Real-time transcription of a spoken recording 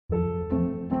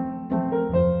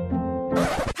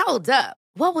Hold up.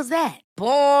 What was that?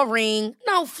 Boring.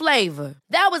 No flavor.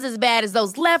 That was as bad as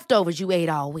those leftovers you ate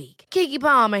all week. Keke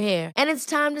Palmer here. And it's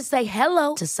time to say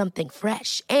hello to something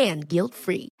fresh and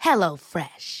guilt-free. Hello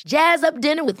Fresh. Jazz up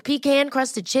dinner with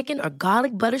pecan-crusted chicken or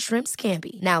garlic butter shrimp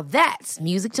scampi. Now that's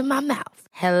music to my mouth.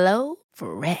 Hello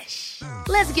Fresh.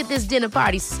 Let's get this dinner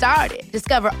party started.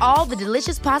 Discover all the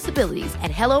delicious possibilities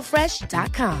at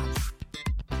hellofresh.com.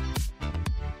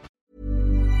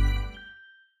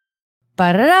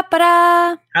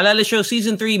 Ba-da-da-ba-da. Halala Show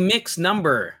Season 3 mix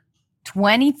number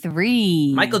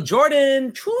 23. Michael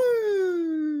Jordan.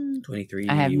 23.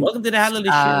 Welcome to the Halala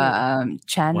Show.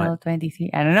 Channel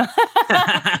 23. I don't know.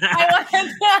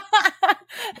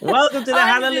 Welcome to the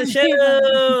Halala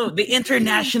Show. The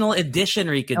international edition,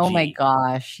 Rika G. Oh my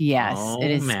gosh. Yes. It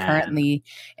is currently,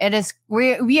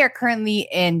 we are currently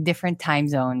in different time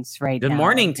zones right now. Good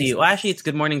morning to you. Well, actually, it's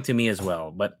good morning to me as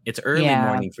well, but it's early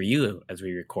morning for you as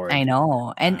we record. I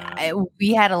know. And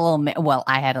we had a little,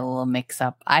 I had a little mix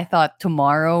up. I thought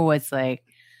tomorrow was like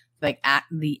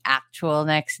the actual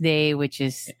next day, which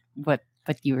is what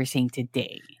you were saying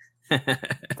today.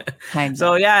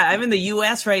 So yeah, I'm in the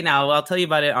US right now. I'll tell you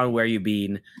about it on Where You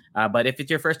Been. But if it's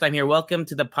your first time here, welcome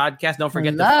to the podcast. Don't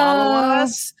forget to follow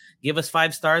us. Give us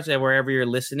 5 stars wherever you're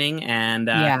listening, and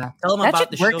tell them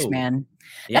about the show. Works, man.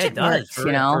 Yeah, it does.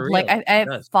 Works, like I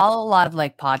follow a lot of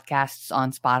like podcasts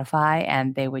on Spotify,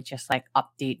 and they would just like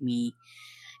update me.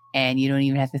 And you don't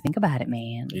even have to think about it,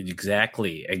 man.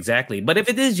 Exactly. But if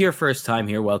it is your first time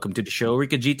here, welcome to the show.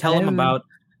 Rika G, tell them about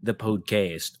the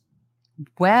podcast.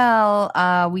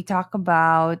 Well, we talk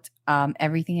about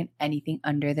everything and anything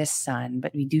under the sun,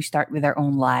 but we do start with our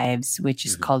own lives, which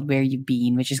is called Where You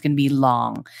Been, which is going to be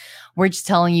long. We're just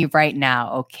telling you right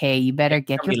now, okay, you better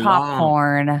get your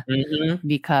popcorn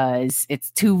because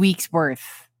it's 2 weeks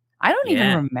worth. I don't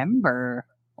even remember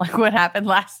like what happened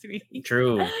last week.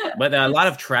 True. But a lot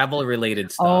of travel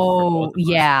related stuff. Oh,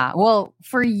 yeah. Well,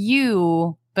 for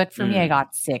you, but for me, I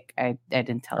got sick. I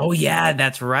didn't tell you. Oh, yeah,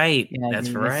 that's right. Yeah,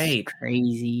 that's right.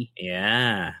 Crazy.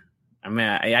 Yeah. I mean,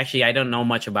 I don't know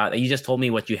much about it. You just told me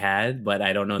what you had, but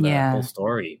I don't know the whole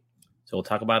story. So we'll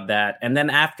talk about that. And then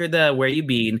after the Where You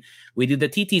Been, we do the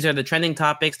TTs or the trending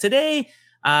topics. Today,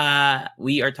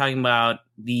 we are talking about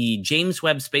the James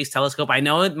Webb Space Telescope. I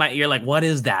know you're like, what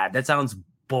is that? That sounds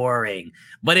boring,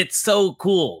 but it's so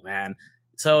cool, man.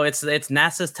 So it's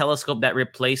NASA's telescope that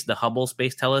replaced the Hubble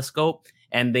Space Telescope,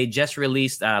 and they just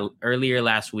released earlier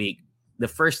last week the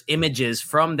first images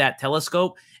from that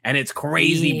telescope, and it's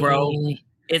crazy, bro.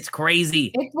 It's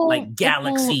crazy. Like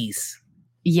galaxies.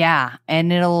 Yeah,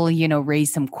 and it'll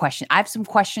raise some questions. I have some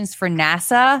questions for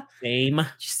NASA. Same.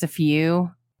 Just a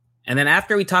few. And then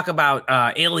after we talk about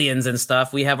aliens and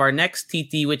stuff, we have our next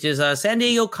TT, which is San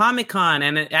Diego Comic-Con.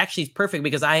 And it actually is perfect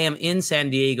because I am in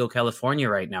San Diego, California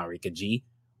right now, Rika G,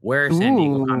 where San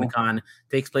Diego Comic-Con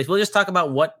takes place. We'll just talk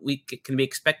about what we can be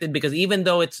expected because even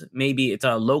though it's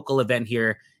a local event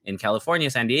here in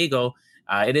California, San Diego,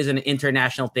 it is an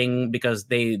international thing because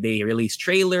they release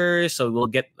trailers. So we'll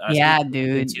get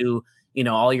into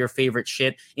all your favorite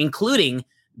shit, including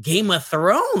Game of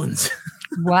Thrones.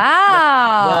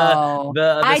 Wow.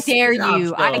 I dare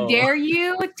you. I dare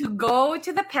you to go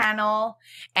to the panel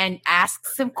and ask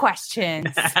some questions.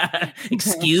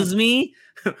 Excuse me?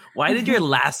 Why did your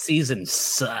last season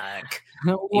suck?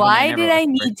 Why did I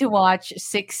need to watch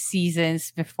 6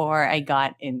 seasons before I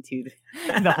got into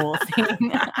the whole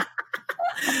thing?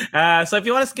 So if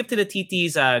you want to skip to the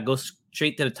TTs, go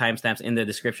straight to the timestamps in the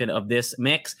description of this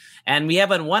mix. And we have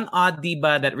one odd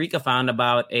diba that Rika found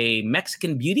about a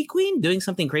Mexican beauty queen doing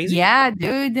something crazy. Yeah,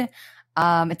 dude.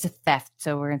 It's a theft.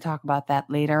 So we're going to talk about that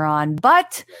later on.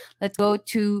 But let's go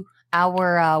to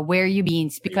our Where You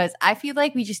Beans because I feel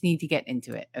like we just need to get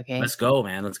into it. Okay. Let's go,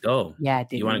 man. Let's go. Yeah,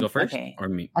 dude. You want to go first? Okay. Or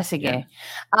me? Sige. Yeah.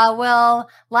 Well,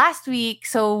 last week,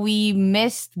 so we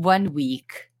missed 1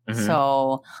 week.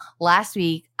 So last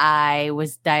week I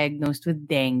was diagnosed with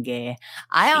dengue.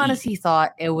 I honestly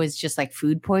thought it was just like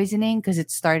food poisoning because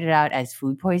it started out as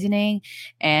food poisoning.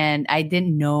 And I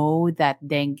didn't know that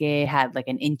dengue had like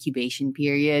an incubation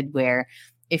period where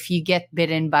if you get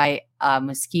bitten by a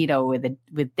mosquito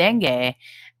with dengue,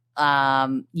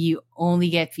 you only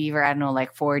get fever, I don't know,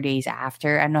 like 4 days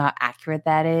after. I don't know how accurate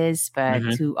that is, but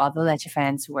to all the leche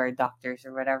fans who are doctors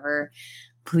or whatever,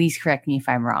 please correct me if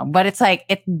I'm wrong, but it's like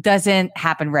it doesn't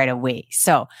happen right away.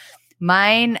 So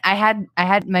mine, I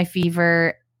had my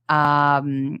fever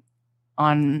on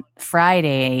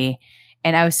Friday,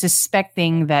 and I was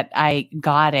suspecting that I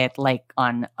got it like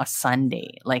on a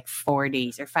Sunday, like 4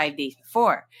 days or 5 days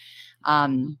before.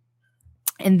 And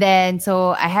then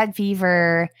so I had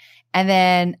fever, and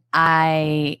then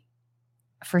I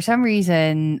for some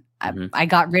reason, I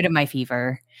got rid of my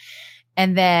fever.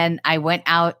 And then I went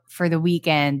out for the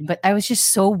weekend, but I was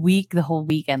just so weak the whole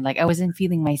weekend. Like I wasn't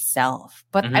feeling myself,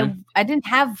 but I didn't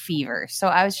have fever. So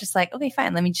I was just like, okay,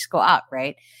 fine. Let me just go out.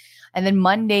 Right. And then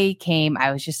Monday came,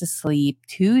 I was just asleep.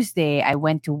 Tuesday, I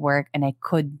went to work and I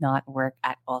could not work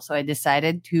at all. So I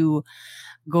decided to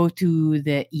go to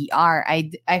the ER.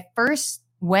 I first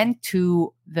went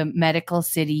to the medical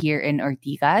city here in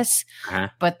Ortigas,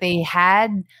 but they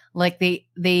had like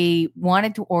they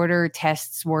wanted to order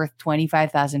tests worth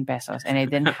 25,000 pesos, and I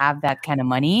didn't have that kind of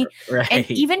money. Right.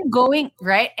 And even going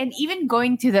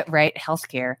to the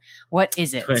healthcare, what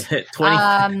is it?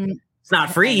 20. It's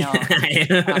not free.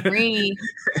 It's not free.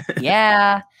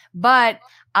 Yeah, but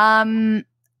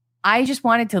I just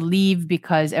wanted to leave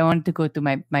because I wanted to go to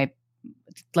my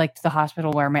like to the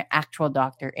hospital where my actual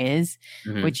doctor is,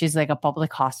 which is like a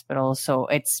public hospital. So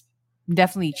it's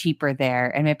definitely cheaper there.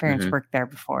 And my parents worked there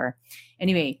before.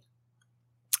 Anyway,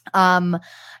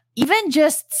 even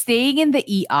just staying in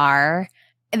the ER,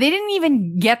 they didn't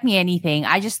even get me anything.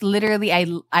 I just literally,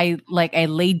 I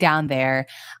laid down there.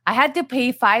 I had to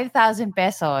pay 5,000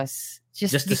 pesos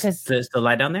just because to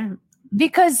lie down there?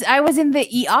 Because I was in the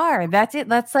ER. That's it.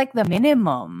 That's like the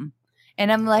minimum. And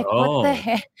I'm like, what the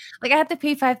heck? Like I had to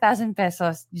pay 5,000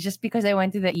 pesos just because I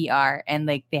went to the ER and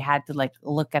like they had to like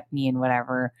look at me and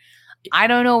whatever. I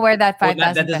don't know where that 5,000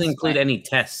 that doesn't include any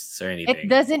tests or anything. It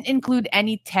doesn't include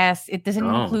any tests. It doesn't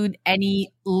include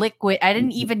any liquid. I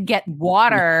didn't even get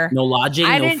water. No lodging,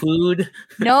 no food.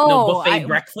 No buffet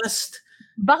breakfast.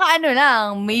 Baka ano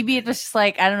lang, maybe it was just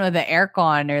like, I don't know, the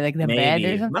aircon or like the bed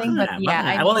or something. But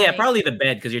yeah, probably the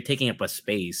bed because you're taking up a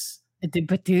space.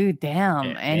 But dude,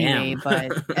 damn. Anyway,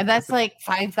 and that's like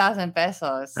 5,000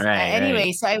 pesos.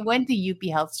 Anyway, so I went to UP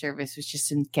Health Service, which is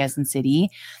in Quezon City,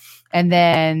 and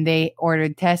then they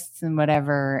ordered tests and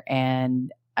whatever,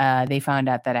 and they found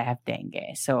out that I have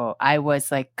dengue. So I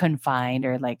was like confined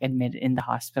or like admitted in the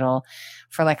hospital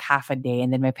for like half a day,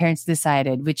 and then my parents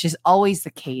decided, which is always the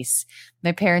case,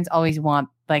 my parents always want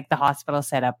like the hospital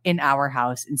set up in our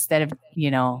house instead of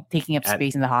taking up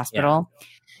space in the hospital. Yeah.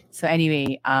 So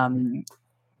anyway,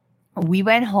 we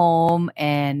went home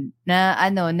and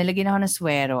nalagyan ako ng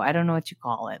suero. I don't know what you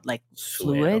call it, like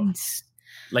fluids,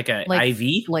 like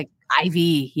IV, like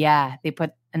IV. Yeah, they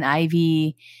put an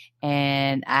IV,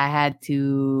 and I had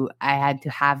to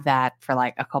have that for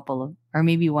like a couple of, or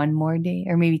maybe one more day,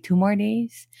 or maybe 2 more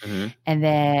days, and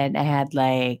then I had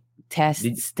like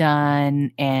tests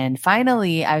done, and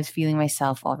finally I was feeling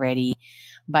myself already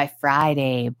by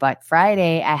Friday. But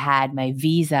Friday I had my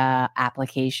visa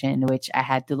application, which I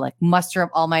had to like muster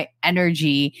up all my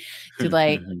energy to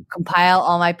like compile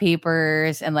all my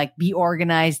papers and like be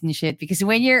organized and shit. Because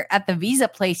when you're at the visa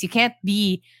place, you can't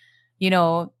be,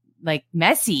 like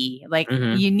messy. Like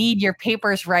you need your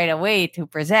papers right away to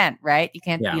present, right? You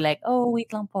can't be like, oh,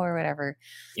 wait lang po or whatever.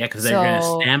 Yeah, because they're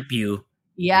gonna stamp you.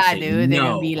 Yeah, dude. They're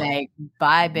gonna be like,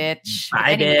 bye, bitch.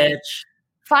 Bye, bitch.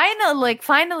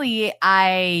 Finally,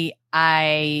 I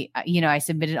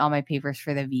submitted all my papers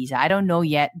for the visa. I don't know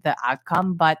yet the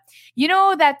outcome, but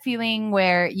that feeling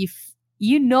where you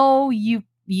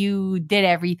did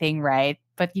everything right,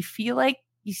 but you feel like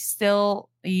you still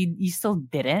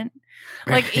didn't.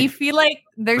 Like you feel like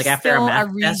there's like still a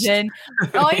reason.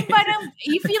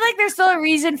 You feel like there's still a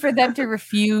reason for them to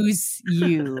refuse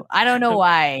you. I don't know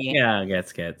why. Yeah,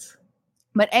 gets.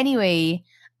 But anyway,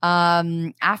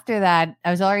 after that, I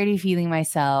was already feeling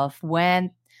myself. I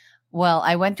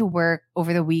went to work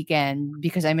over the weekend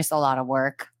because I missed a lot of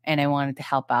work and I wanted to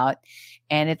help out.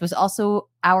 And it was also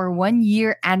our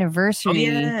 1-year anniversary. Oh,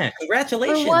 yeah.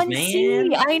 Congratulations,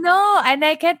 man. I know. And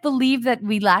I can't believe that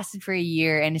we lasted for a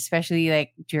year, and especially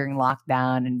like during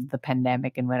lockdown and the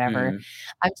pandemic and whatever.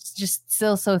 I'm just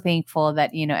still so thankful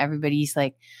that, everybody's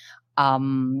like,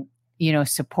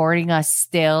 supporting us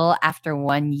still after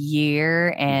 1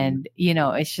 year. And,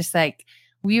 it's just like,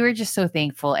 we were just so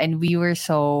thankful, and we were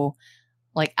so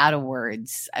like out of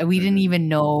words. We didn't even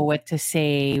know what to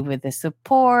say with the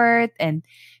support, and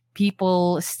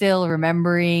people still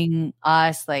remembering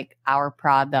us, like our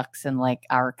products and like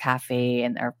our cafe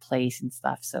and our place and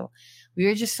stuff. So we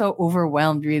were just so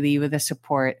overwhelmed really with the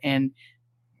support. And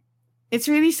it's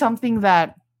really something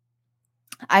that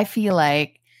I feel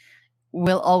like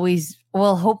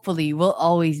hopefully will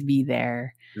always be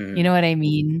there. You know what I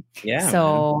mean? Yeah.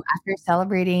 So after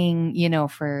celebrating,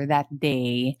 for that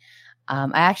day, I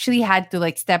actually had to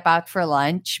like step out for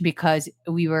lunch because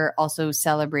we were also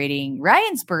celebrating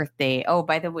Ryan's birthday. Oh,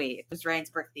 by the way, it was Ryan's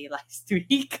birthday last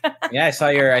week. Yeah, I saw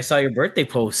your birthday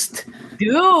post,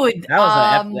 dude. That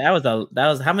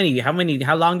was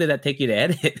how long did that take you to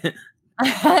edit?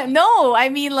 No, I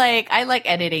mean like I like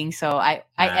editing, so I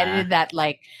edited that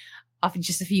like of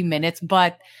just a few minutes,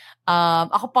 but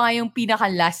ako pa nga yung pinaka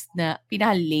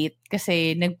late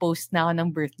kasi nag-post na ako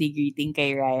ng birthday greeting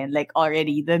kay Ryan like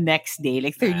already the next day,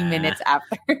 like 30 minutes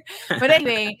after. But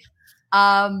anyway,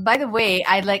 by the way,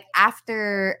 I like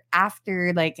after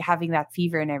like having that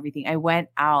fever and everything, I went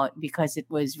out because it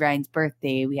was Ryan's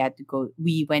birthday. We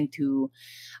went to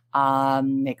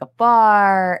like a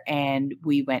bar and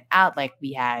we went out, like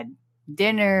we had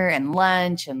dinner and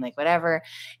lunch and like whatever.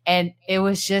 And it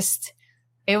was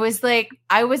like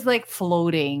I was like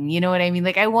floating, you know what I mean?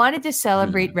 Like I wanted to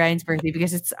celebrate Ryan's birthday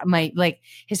because it's my like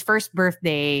his first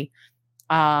birthday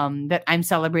that I'm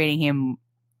celebrating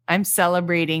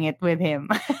it with him.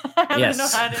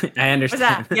 Yes, I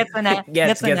understand. Gets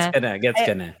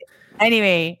gonna.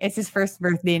 Anyway, it's his first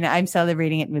birthday and I'm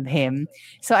celebrating it with him.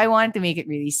 So I wanted to make it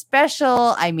really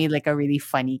special. I made like a really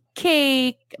funny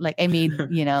cake. Like I made,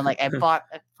 like I bought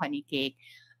a funny cake.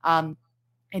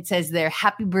 It says there,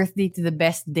 "Happy birthday to the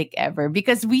best dick ever."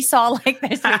 Because we saw like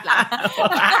this. Wait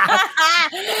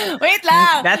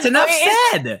lang. That's enough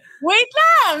said. Wait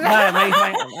lang.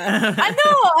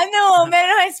 Ano,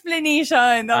 meron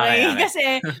explanation. Okay?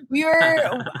 Kasi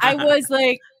I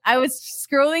was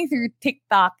scrolling through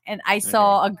TikTok and I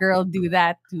saw a girl do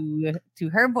that to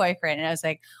her boyfriend. And I was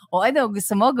like,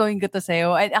 gusto mo, gawin ko to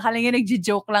sa'yo. At akala niya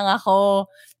nagjo-joke lang ako.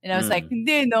 And I was like,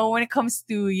 hindi, when it comes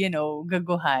to,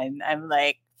 gaguhan, I'm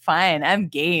like, fine, I'm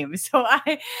game. So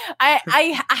I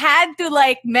had to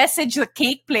like message the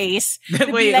cake place.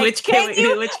 Wait, like, which cake?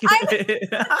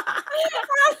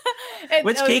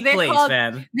 Which cake place,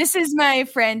 man? This is my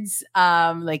friend's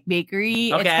like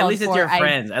bakery. Okay, at least it's your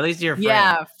friends. At least your friends.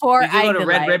 Yeah, Did you go to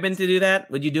Red Ribbon to do that?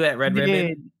 Would you do it at Red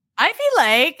Ribbon? I feel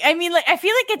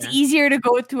like it's easier to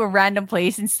go to a random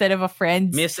place instead of a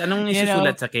friend's. Miss, anong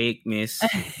isusulat sa cake, miss?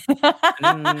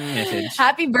 Anong message?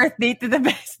 Happy birthday to the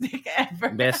best dick ever.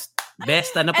 Best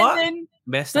ano po?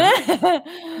 Best ano?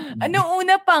 Nung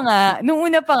una pa nga,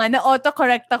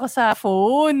 na-autocorrect ako sa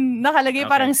phone. Nakalagay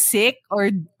parang sick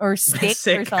or stick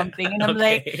or something. And I'm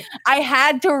like, I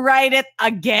had to write it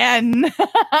again.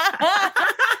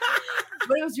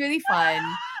 But it was really fun.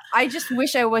 I just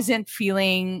wish I wasn't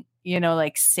feeling,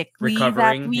 like sickly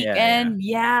recovering that weekend.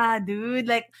 Yeah, dude.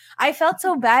 Like I felt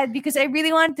so bad because I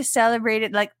really wanted to celebrate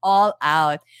it like all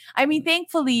out. I mean,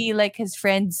 thankfully, like his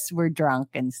friends were drunk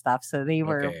and stuff, so they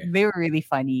were really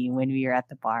funny when we were at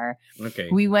the bar. Okay.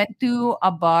 We went to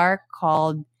a bar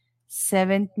called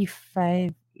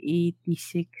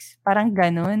 7586. Parang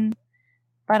ganun.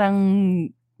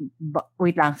 Parang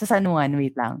wait lang, sa San Juan,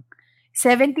 wait lang.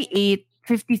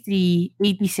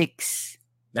 785386.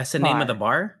 That's the name of the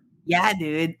bar? Yeah,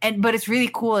 dude. But it's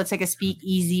really cool. It's like a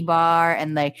speakeasy bar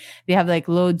and like they have like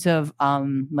loads of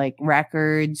like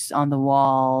records on the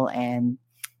wall and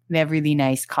they have really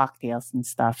nice cocktails and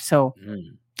stuff. So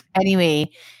anyway,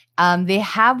 they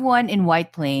have one in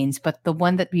White Plains, but the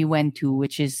one that we went to,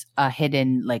 which is a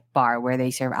hidden like bar where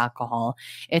they serve alcohol,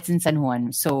 it's in San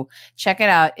Juan. So check it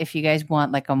out if you guys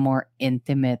want like a more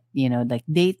intimate, like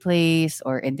date place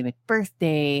or intimate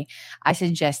birthday. I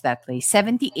suggest that place.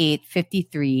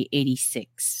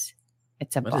 785386.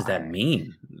 It's a bar. What does that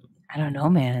mean? I don't know,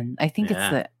 man. I think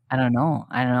I don't know,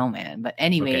 man. But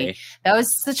anyway, that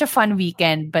was such a fun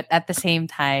weekend. But at the same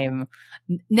time,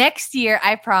 next year,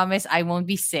 I promise I won't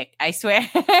be sick. I swear.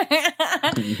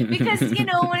 Because,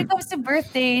 when it comes to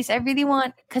birthdays, I really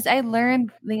want, because I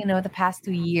learned, the past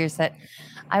 2 years that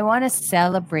I want to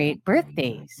celebrate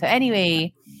birthdays. So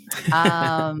anyway,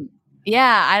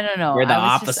 yeah, I don't know. We're the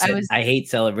opposite. I hate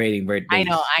celebrating birthdays.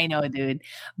 I know, dude.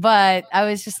 But I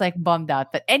was just like bummed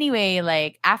out. But anyway,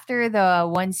 like after the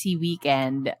 1C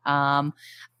weekend,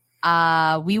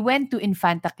 we went to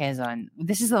Infanta Quezon.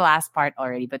 This is the last part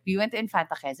already, but we went to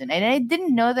Infanta Quezon. And I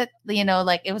didn't know that,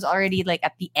 like it was already like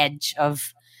at the edge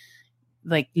of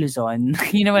like Luzon.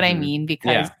 You know what I mean?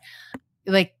 Because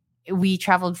like we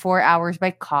traveled 4 hours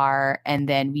by car and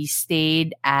then we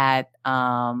stayed at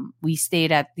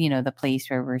the place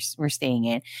where we're staying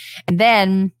in. And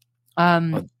then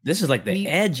this is like the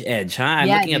edge, huh? I'm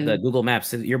looking at the Google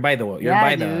Maps. You're by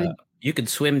the you could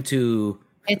swim to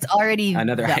it's already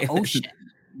another the ocean.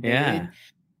 Dude. Yeah.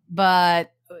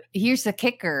 But here's the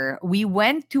kicker. We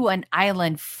went to an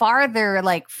island farther,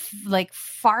 like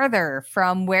farther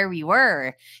from where we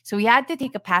were. So we had to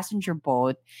take a passenger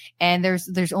boat and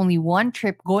there's only one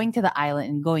trip going to the island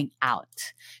and going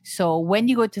out. So when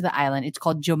you go to the island, it's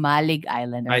called Jomalig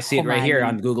Island. I see it right here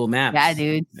on Google Maps. Yeah,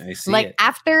 dude. I see like it.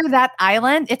 After that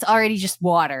island, it's already just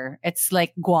water. It's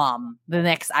like Guam. The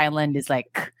next island is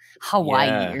like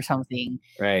Hawaii or something.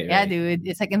 Right. Yeah, dude.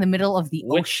 It's like in the middle of the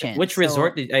ocean. Which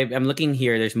resort? I'm looking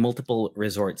here. There's multiple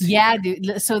resorts. Yeah, here.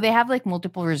 dude. So they have like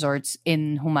multiple resorts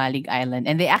in Humalig Island,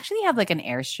 and they actually have like an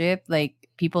airstrip. Like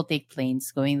people take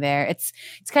planes going there. It's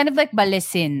kind of like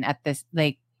Balesin at this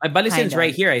like. Balesin's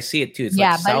right here. I see it too. It's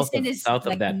yeah, like Balesin is south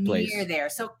like of that place. Near there.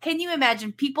 So can you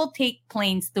imagine? People take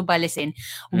planes to Balesin.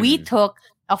 We took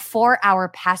a 4-hour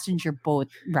passenger boat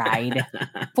ride.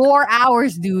 4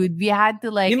 hours, dude. We had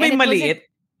to like. Yun may maliit.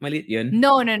 Maliit yun?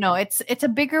 No. It's a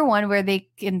bigger one where they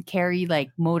can carry like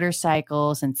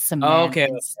motorcycles and cement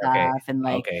and stuff and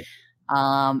like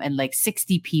and like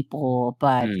 60 people.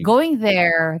 But going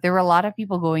there were a lot of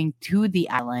people going to the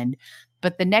island.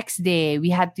 But the next day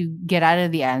we had to get out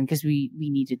of the island because we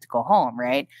needed to go home,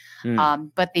 right?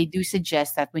 But they do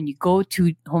suggest that when you go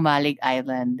to Humalig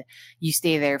Island, you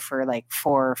stay there for like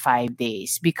 4 or 5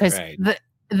 days because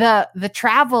the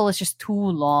travel is just too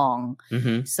long.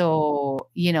 So,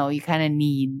 you kind of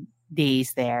need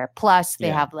days there. Plus, they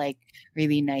have like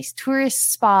really nice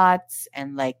tourist spots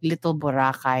and like Little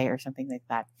Boracay or something like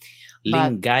that.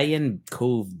 Lingayen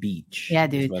Cove Beach. Yeah,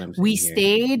 dude. We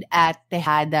stayed at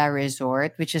Tejada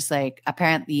Resort, which is like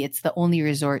apparently it's the only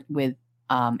resort with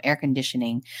air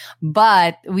conditioning.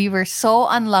 But we were so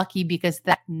unlucky because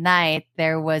that night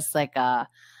there was like a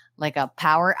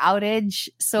power outage.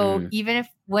 So even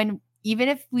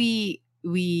if we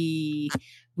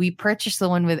purchased the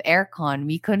one with aircon,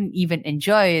 we couldn't even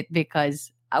enjoy it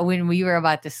because when we were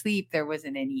about to sleep, there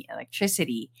wasn't any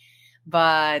electricity.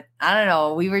 But I don't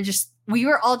know. We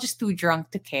were all just too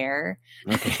drunk to care.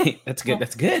 Okay, that's good.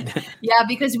 That's good. Yeah,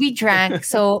 because we drank.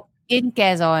 So in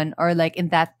Quezon or like in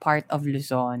that part of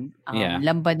Luzon,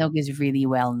 lambanog is really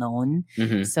well known.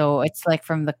 So it's like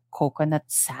from the coconut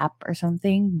sap or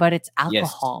something, but it's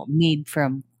alcohol made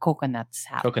from coconut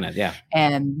sap. Coconut, yeah.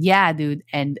 And yeah, dude.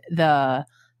 And the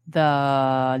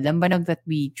lambanog that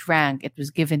we drank, it was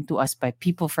given to us by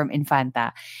people from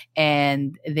Infanta,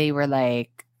 and they were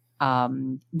like,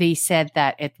 they said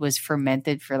that it was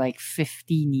fermented for like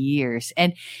 15 years,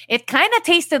 and it kind of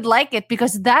tasted like it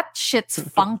because that shit's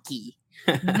funky.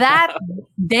 That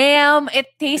damn, it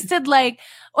tasted like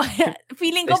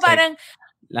feeling ko parang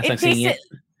it tasted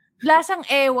lasang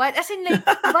what? As in like,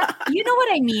 but you know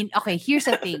what I mean? Okay, here's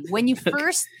the thing: when you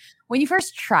first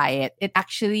try it, it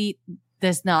actually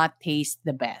does not taste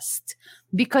the best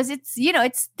because it's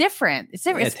it's different. It's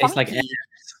different. It's tastes funky. like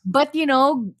But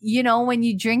when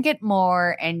you drink it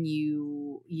more and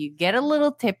you get a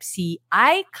little tipsy,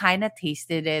 I kind of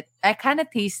tasted it. I kind of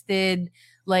tasted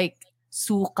like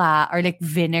suka or like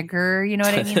vinegar. You know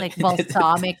what I mean? Like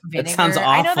balsamic vinegar. That sounds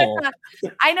awful.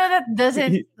 I know that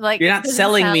doesn't like. You're not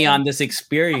selling me on this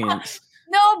experience.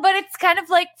 No, but it's kind of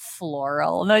like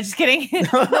floral. No, just kidding.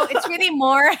 No, it's really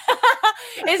more.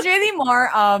 It's really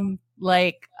more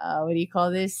like what do you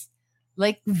call this?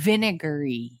 Like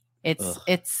vinegary.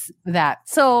 It's that.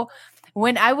 So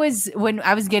when I was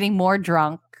getting more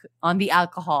drunk on the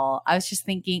alcohol, I was just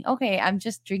thinking, okay, I'm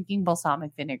just drinking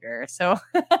balsamic vinegar. So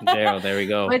there we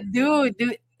go. But dude,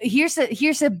 here's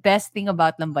the best thing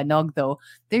about lambanog though.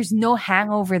 There's no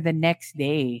hangover the next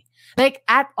day. Like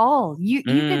at all. You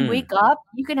can wake up,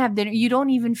 you can have dinner, you don't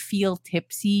even feel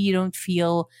tipsy, you don't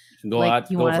feel go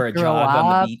for a jog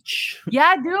on the beach.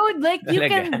 Yeah, dude. Like you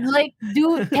can like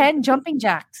do 10 jumping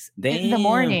jacks in the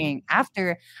morning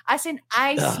after. As in,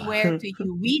 I swear to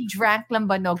you, we drank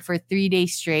lambanog for 3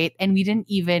 days straight and we didn't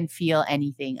even feel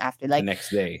anything after. Like the next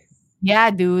day.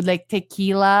 Yeah, dude. Like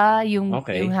tequila, yung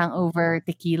hangover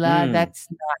tequila, that's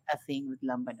not a thing with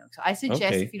lambanog. So I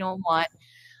suggest if you don't want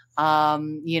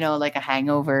like a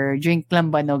hangover, drink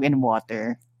lambanog and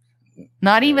water.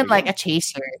 Not even like a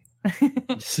chaser.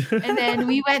 And then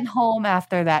we went home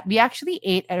after that. We actually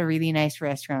ate at a really nice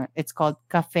restaurant. It's called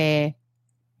Cafe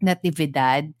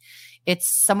Natividad. It's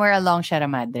somewhere along Sierra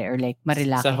Madre or like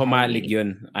Marilaki. Sa Humalig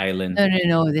yun, island.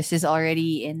 No. This is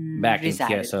already in back Rizal.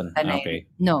 in Quezon. Okay.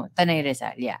 No, Tanay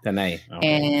Rizal. Yeah. Tanay. Okay.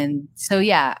 And so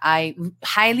yeah, I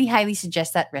highly, highly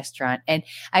suggest that restaurant. And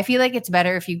I feel like it's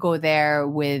better if you go there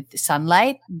with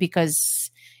sunlight because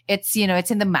it's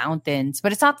it's in the mountains,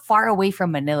 but it's not far away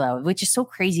from Manila, which is so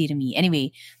crazy to me.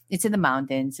 Anyway, it's in the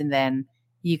mountains, and then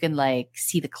you can like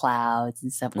see the clouds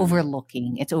and stuff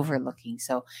overlooking. It's overlooking.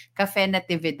 So Cafe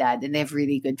Natividad, and they have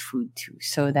really good food too.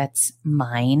 So that's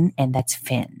mine, and that's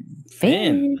Finn.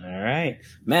 All right,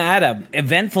 man. I had an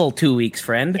eventful 2 weeks,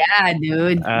 friend. Yeah,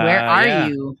 dude. Where are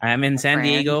you? I'm in San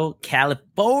Diego,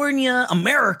 California,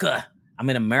 America. I'm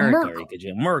in America.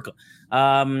 America.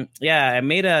 I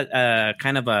made a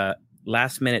kind of a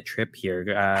last minute trip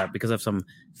here because of some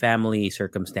family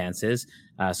circumstances.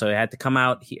 So I had to come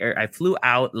out here. I flew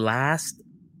out last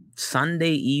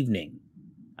Sunday evening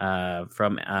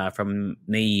from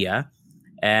NAIA,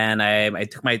 and I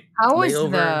took my How was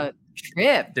layover. the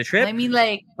trip? The trip? I mean,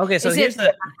 like, okay, so is here's it the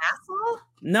a hassle?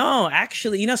 no,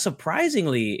 actually,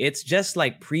 surprisingly, it's just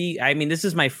like I mean, this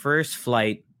is my first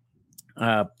flight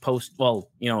after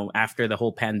the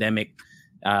whole pandemic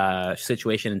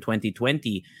situation in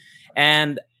 2020.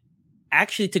 And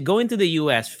actually, to go into the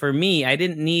US, for me, I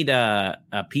didn't need a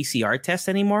PCR test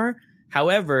anymore.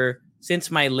 However, since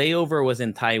my layover was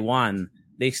in Taiwan,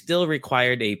 they still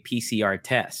required a PCR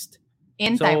test.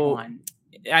 In Taiwan?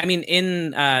 I mean,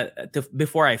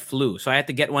 before I flew. So I had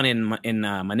to get one in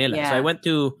Manila. Yeah. So I went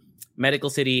to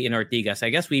Medical City in Ortigas. I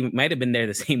guess we might have been there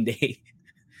the same day.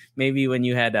 Maybe when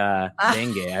you had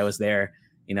dengue, I was there.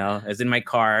 I was in my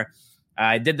car.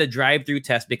 I did the drive-through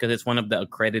test because it's one of the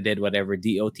accredited whatever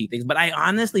DOT things. But I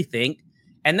honestly think,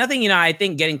 and nothing, I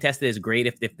think getting tested is great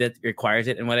if that requires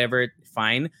it and whatever,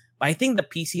 fine. But I think the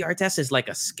PCR test is like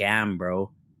a scam,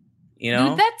 bro.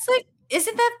 Dude, that's like,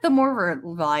 isn't that the more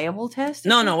reliable test?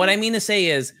 No. What I mean to say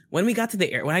is when I got to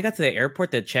the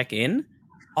airport to check in,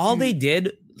 all they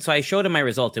did. So I showed him my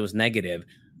result. It was negative.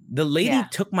 The lady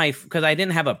took because I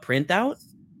didn't have a printout.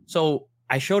 So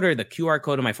I showed her the QR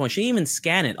code on my phone. She didn't even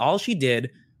scan it. All she did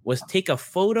was take a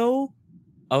photo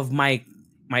of my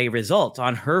results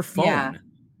on her phone. Yeah.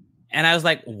 And I was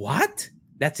like, what?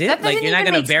 That's it? That like you're not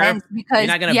gonna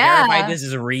verify this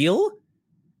is real?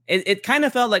 It kind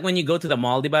of felt like when you go to the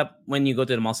mall, but when you go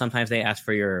to the mall, sometimes they ask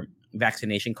for your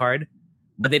vaccination card,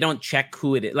 but they don't check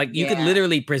who it is. Like you could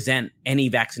literally present any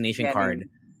vaccination card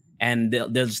and they'll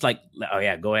just like, oh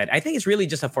yeah, go ahead. I think it's really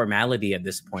just a formality at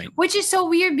this point. Which is so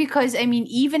weird because, I mean,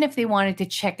 even if they wanted to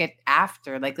check it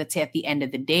after, like let's say at the end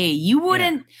of the day, you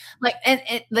wouldn't like, and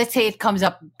let's say it comes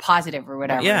up positive or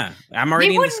whatever. Yeah, I'm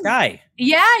already in the sky.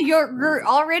 Yeah, you're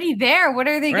already there. What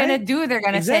are they going to do? They're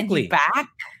going to send you back?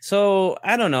 So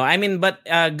I don't know. I mean, but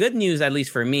good news, at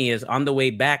least for me, is on the way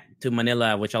back to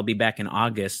Manila, which I'll be back in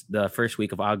August, the first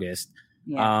week of August.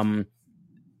 Yeah.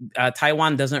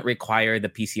 Taiwan doesn't require the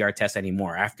PCR test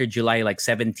anymore. After July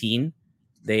 17,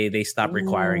 they stopped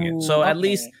requiring it. So at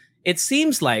least it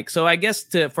seems like. So I guess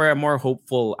for a more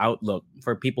hopeful outlook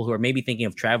for people who are maybe thinking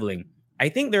of traveling, I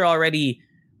think they're already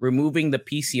removing the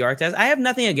PCR test. I have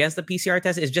nothing against the PCR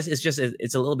test.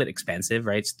 It's a little bit expensive,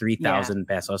 right? It's 3,000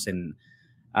 pesos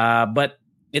but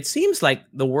it seems like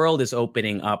the world is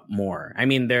opening up more. I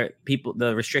mean, the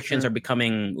restrictions are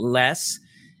becoming less.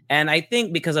 And I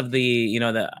think because of maybe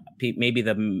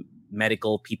the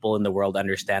medical people in the world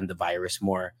understand the virus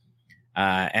more.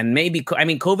 And maybe,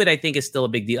 COVID, I think, is still a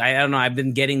big deal. I don't know. I've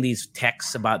been getting these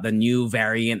texts about the new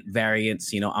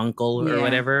variants, uncle or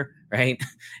whatever, right?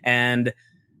 And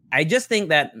I just think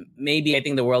that I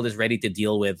think the world is ready to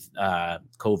deal with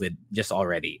COVID just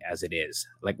already as it is,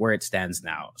 like where it stands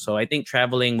now. So I think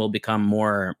traveling will become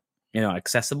more,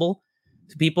 accessible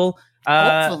to people.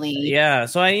 Hopefully. Yeah.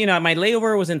 So my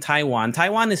layover was in Taiwan.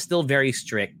 Taiwan is still very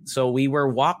strict. So we were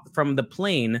walked from the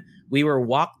plane. We were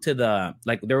walked to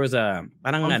there was an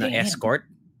escort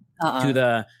to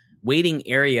the waiting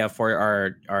area for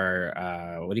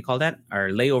our what do you call that? Our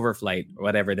layover flight or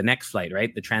whatever, the next flight,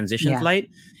 right? The transition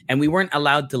flight. And we weren't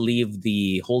allowed to leave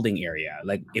the holding area.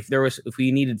 Like if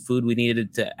we needed food, we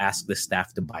needed to ask the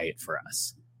staff to buy it for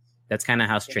us. That's kind of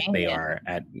how strict they are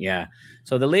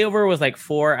So the layover was like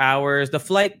 4 hours. The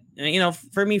flight,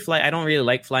 for me, I don't really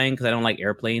like flying because I don't like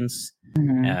airplanes.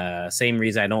 Mm-hmm. Same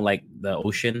reason I don't like the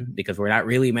ocean because we're not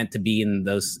really meant to be in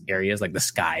those areas like the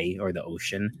sky or the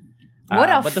ocean. What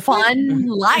a fun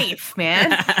life,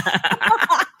 man.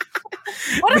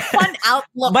 What a fun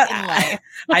outlook in life.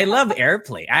 I love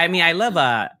airplane. I mean, I love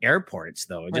airports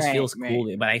though. It just feels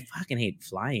cool. But I fucking hate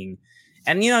flying.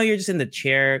 And you're just in the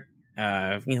chair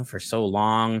for so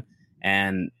long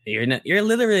and you're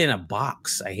literally in a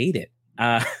box. I hate it.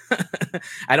 I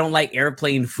don't like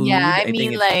airplane food. Yeah, I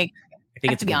think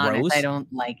it's gross. Honest, I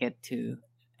don't like it too.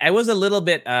 I was a little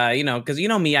bit, because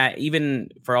me, even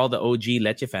for all the OG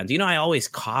Leche fans, I always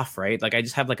cough, right? Like I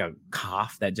just have like a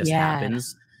cough that just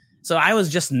happens. So I was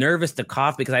just nervous to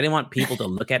cough because I didn't want people to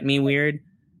look at me weird.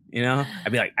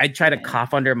 I'd be like, I'd try to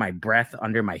cough under my breath,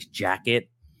 under my jacket.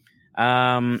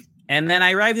 And then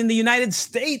I arrived in the United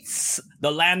States,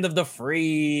 the land of the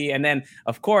free. And then,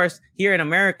 of course, here in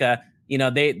America,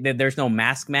 there's no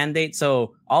mask mandate.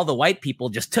 So all the white people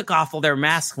just took off all their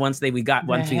masks once we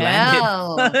landed.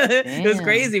 It was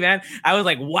crazy, man. I was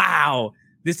like, wow,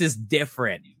 this is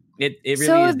different. It really is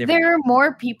different. So there are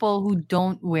more people who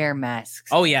don't wear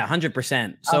masks. Oh, yeah,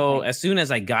 100%. So as soon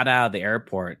as I got out of the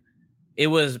airport, it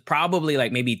was probably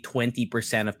like maybe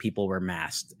 20% of people were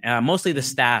masked. Mostly the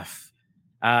staff.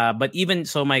 But even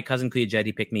so, my cousin Kuya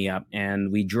Jetty picked me up,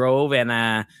 and we drove,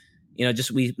 and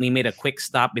just we made a quick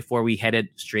stop before we headed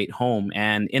straight home.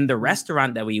 And in the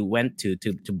restaurant that we went to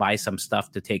buy some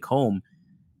stuff to take home,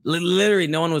 literally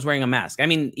no one was wearing a mask. I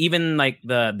mean, even like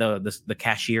the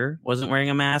cashier wasn't wearing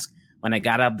a mask. When I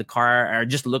got out of the car, or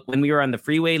just when we were on the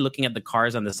freeway looking at the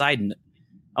cars on the side.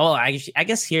 I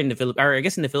guess here in the Philippines, or I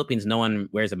guess in the Philippines, no one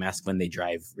wears a mask when they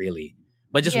drive, really.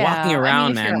 But just walking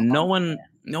around, man, no one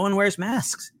wears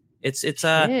masks. It's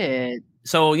so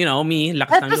me,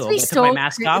 lakas ng loob. I took my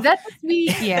mask off. That must be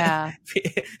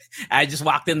I just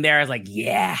walked in there. I was like,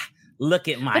 yeah, look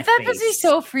at my face. But that must be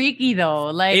so freaky though.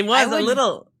 Like it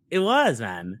was It was,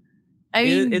 man. I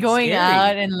mean, it's going scary.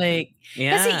 out and like,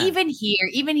 because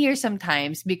even here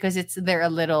sometimes, because they're a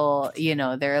little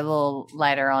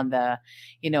lighter on the,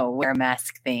 wear a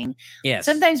mask thing. Yes.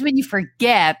 Sometimes when you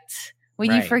forget,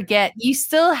 you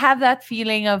still have that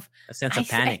feeling of a sense of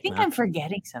panic. I think I'm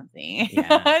forgetting something.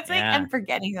 Yeah, it's like I'm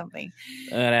forgetting something.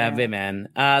 Man.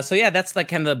 So yeah, that's like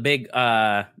kind of the big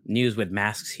news with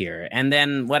masks here. And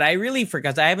then what I really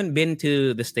forgot, I haven't been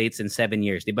to the States in 7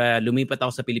 years. Diba, lumipat ako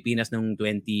sa Pilipinas noong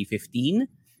 2015,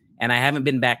 and I haven't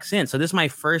been back since. So this is my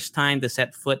first time to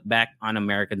set foot back on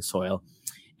American soil.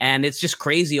 And it's just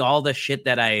crazy, all the shit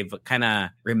that I've kind of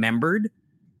remembered.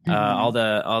 All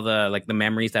the like the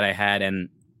memories that I had,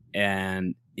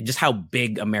 and just how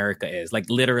big America is, like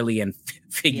literally and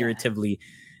figuratively.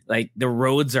 Like the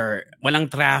roads are walang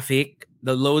traffic,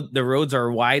 the roads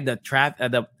are wide,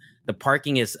 the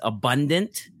parking is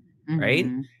abundant, right?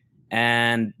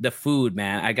 And the food,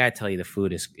 man, I gotta tell you, the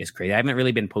food is crazy. I haven't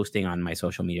really been posting on my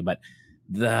social media, but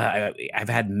I've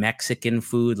had Mexican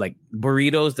food, like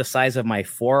burritos the size of my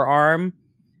forearm.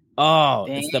 Oh,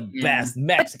 it's the best.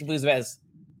 Mexican food's the best.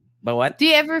 But what? Do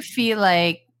you ever feel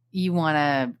like you want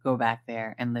to go back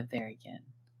there and live there again?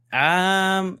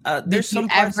 There's some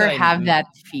parts ever have that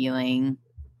feeling?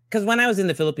 Because when I was in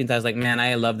the Philippines, I was like, man,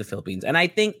 I love the Philippines. And I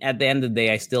think at the end of the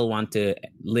day, I still want to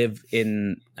live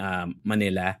in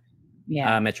Manila,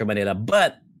 Metro Manila.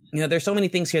 But, there's so many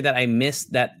things here that I miss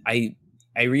that I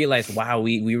realized, wow,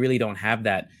 we really don't have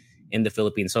that in the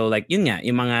Philippines. So like, yun nga,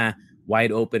 yung mga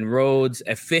wide open roads,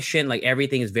 efficient, like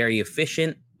everything is very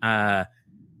efficient.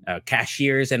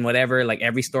 Cashiers and whatever, like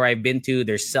every store I've been to,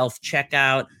 there's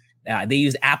self-checkout. They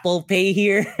use Apple Pay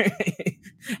here.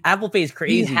 Apple Pay is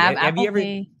crazy. Do you have Apple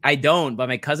Pay? I don't, but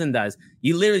my cousin does.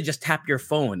 You literally just tap your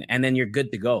phone and then you're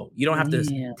good to go. You don't have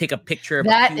to take a picture of a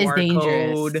QR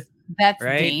code. That's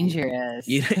right? dangerous.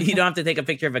 You don't have to take a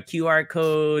picture of a QR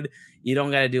code. You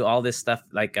don't got to do all this stuff.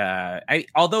 Like,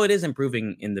 although it is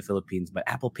improving in the Philippines, but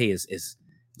Apple Pay is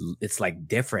it's like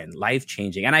different,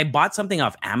 life-changing. And I bought something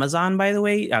off Amazon, by the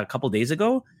way, a couple days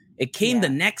ago. It came the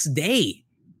next day.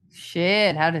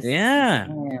 Shit, how does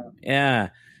Yeah.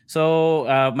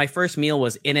 So my first meal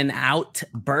was In-N-Out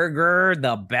Burger,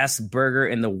 the best burger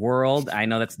in the world. I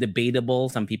know that's debatable.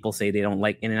 Some people say they don't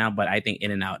like In-N-Out, but I think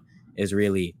In-N-Out is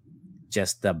really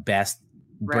just the best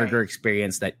burger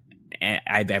experience that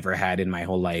I've ever had in my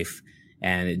whole life.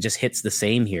 And it just hits the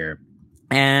same here.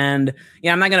 And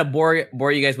I'm not gonna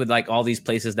bore you guys with like all these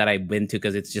places that I've been to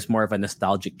because it's just more of a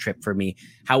nostalgic trip for me.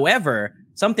 However,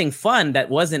 something fun that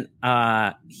wasn't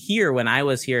here when I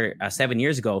was here 7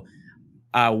 years ago,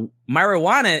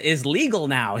 marijuana is legal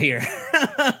now here.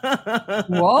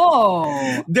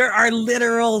 Whoa! There are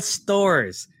literal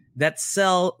stores that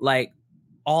sell like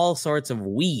all sorts of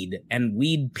weed and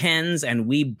weed pens and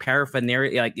weed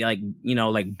paraphernalia, like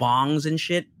bongs and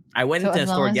shit. I went into a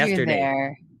store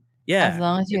yesterday. Yeah. As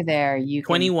long as you're there, you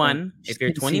 21. If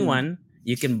you're 21,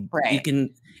 you can I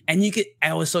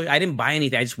didn't buy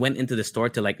anything. I just went into the store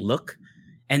to like look,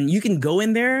 and you can go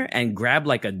in there and grab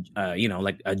like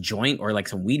a joint or like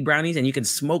some weed brownies, and you can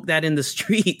smoke that in the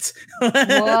streets.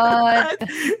 What?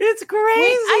 It's crazy.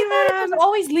 Wait, I thought it was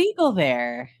always legal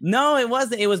there. No, it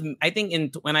wasn't. It was, I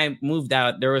think when I moved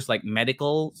out, there was like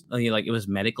medical, like it was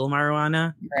medical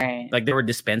marijuana. Right. Like there were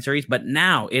dispensaries, but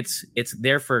now it's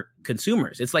there for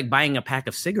consumers. It's like buying a pack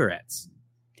of cigarettes.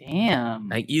 Damn.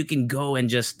 Like you can go and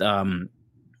just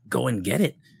go and get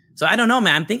it. So I don't know,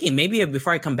 man. I'm thinking maybe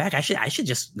before I come back, I should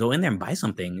just go in there and buy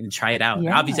something and try it out.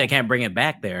 Yeah. Obviously, I can't bring it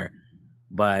back there,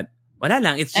 but wala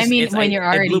lang. It's just, when you're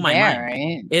already there,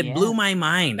 right? It blew my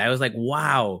mind. I was like,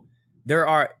 wow, there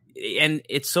are, and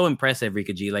it's so impressive,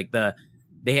 Rika G. Like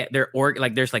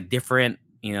there's like different,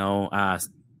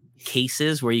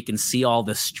 cases where you can see all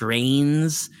the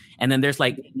strains, and then there's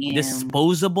like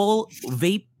disposable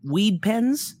vape weed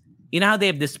pens. You know how they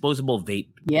have disposable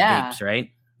vapes, right?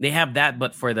 They have that,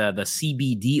 but for the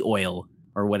CBD oil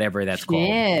or whatever that's called.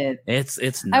 It's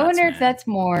nuts, I wonder if man. that's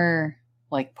more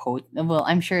like potent. Well,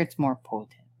 I'm sure it's more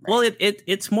potent. Right? Well,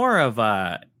 it's more of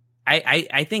I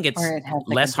think it's Or it has,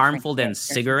 like, less harmful than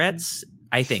cigarettes.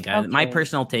 I think my Okay.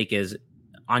 personal take is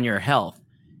on your health,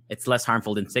 it's less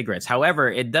harmful than cigarettes.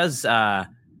 However, it does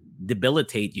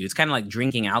debilitate you. It's kind of like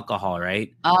drinking alcohol,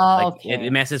 right? Oh, Like okay.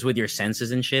 it messes with your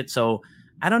senses and shit. So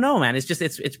I don't know, man. It's just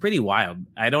it's pretty wild.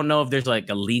 I don't know if there's like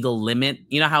a legal limit.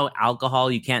 You know how alcohol,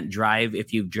 you can't drive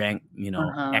if you've drank,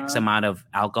 X amount of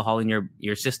alcohol in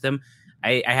your system.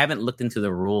 I haven't looked into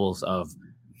the rules of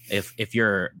if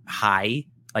you're high,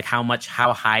 like how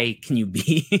high can you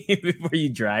be before you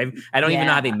drive? I don't even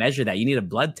know how they measure that. You need a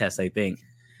blood test, I think.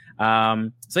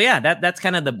 So yeah, that's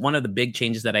kind of one of the big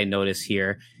changes that I noticed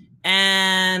here.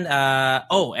 And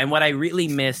and what I really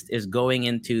missed is going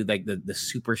into like the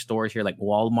superstores here, like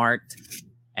Walmart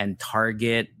and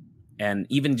Target, and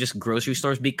even just grocery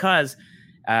stores, because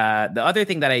the other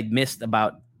thing that I missed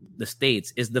about the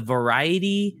States is the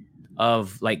variety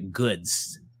of like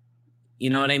goods.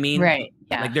 You know what I mean? Right.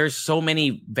 Yeah. Like there's so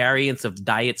many variants of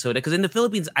diet soda, because in the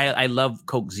Philippines I love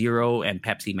Coke Zero and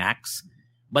Pepsi Max,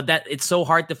 but that it's so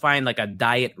hard to find like a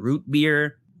diet root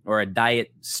beer or a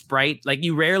diet Sprite. Like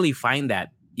you rarely find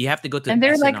that. You have to go to, and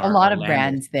there's like a lot of Orlando.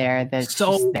 brands there. That's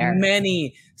so just there.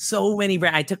 many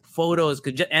brands. I took photos,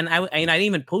 and I didn't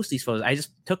even post these photos. I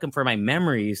just took them for my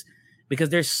memories, because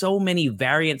there's so many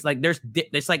variants. Like there's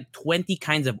like 20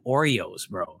 kinds of Oreos,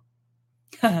 bro.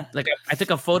 Like I took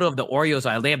a photo of the Oreos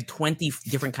aisle. They have 20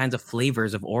 different kinds of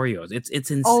flavors of Oreos. It's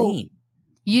insane. Oh,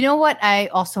 you know what I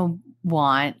also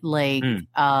want? Like,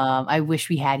 I wish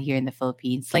we had here in the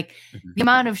Philippines. Like the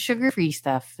amount of sugar-free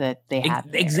stuff that they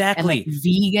have there. Exactly. And, like,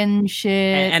 vegan shit.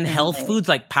 And health foods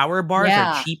like power bars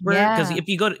are cheaper. Because if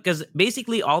you go because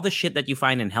basically all the shit that you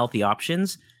find in healthy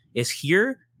options is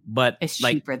here, but it's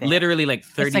like cheaper there. literally like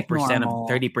 30% like of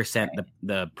 30%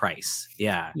 the price.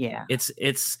 Yeah. Yeah. It's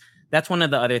that's one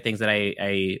of the other things that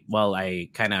I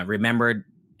kind of remembered,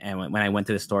 and when I went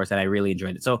to the stores, that I really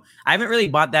enjoyed it. So I haven't really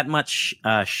bought that much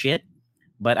shit,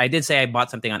 but I did say I bought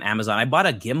something on Amazon. I bought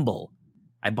a gimbal.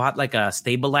 I bought like a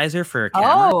stabilizer for a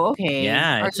camera. Oh, okay.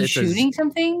 Yeah. Are you shooting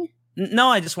something? No,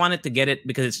 I just wanted to get it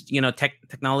because it's,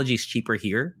 technology is cheaper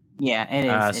here. Yeah,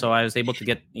 it is. So I was able to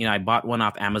get, I bought one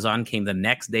off Amazon, came the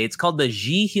next day. It's called the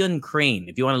Jihyun Crane.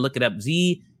 If you want to look it up,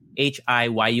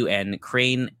 ZHIYUN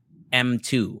Crane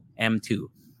M2.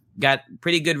 Got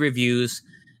pretty good reviews,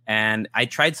 and I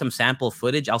tried some sample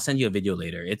footage. I'll send you a video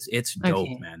later. It's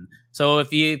dope, man. So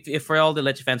if for all the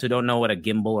Leche fans who don't know what a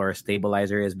gimbal or a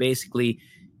stabilizer is, basically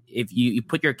if you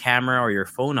put your camera or your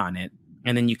phone on it,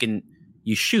 and then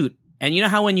you shoot. And you know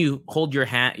how when you hold your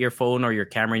phone or your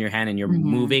camera in your hand and you're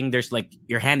moving, there's like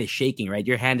your hand is shaking, right?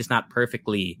 Your hand is not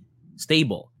perfectly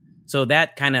stable. So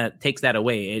that kind of takes that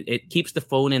away. It keeps the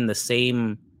phone in the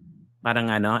same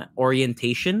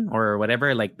orientation or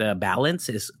whatever, like the balance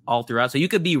is all throughout. So you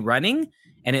could be running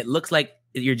and it looks like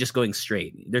you're just going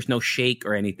straight. There's no shake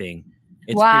or anything.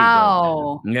 It's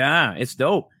wow. Pretty dope, yeah, it's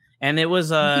dope. And it was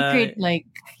great,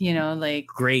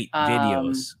 great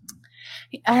videos.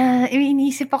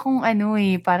 Iniisip akong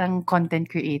parang content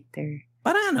creator.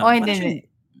 Parang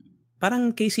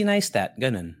parang Casey Neistat,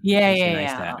 ganun. Yeah, Casey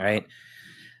Neistat, right?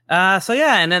 So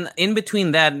yeah, and then in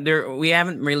between that, we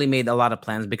haven't really made a lot of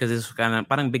plans because it's kind of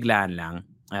parang biglaan lang.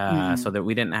 So that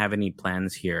we didn't have any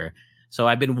plans here. So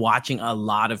I've been watching a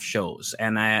lot of shows,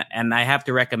 and I have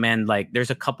to recommend, like, there's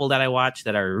a couple that I watch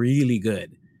that are really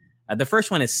good. The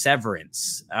first one is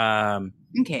Severance.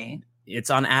 Okay. It's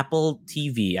on Apple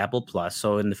TV, Apple Plus.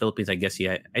 So in the Philippines, I guess,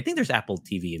 I think there's Apple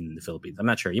TV in the Philippines. I'm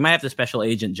not sure. You might have to special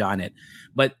agent John it.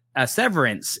 But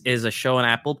Severance is a show on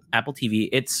Apple TV.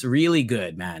 It's really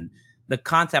good, man. The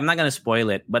concept, I'm not going to spoil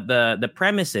it, but the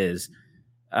premise is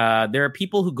there are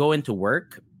people who go into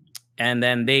work and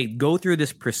then they go through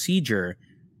this procedure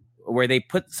where they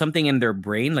put something in their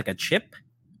brain, like a chip.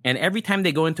 And every time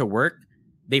they go into work,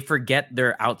 they forget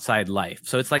their outside life.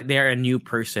 So it's like they're a new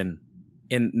person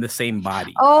in the same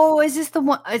body. Oh, is this the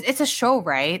one? It's a show,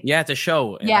 right? Yeah, it's a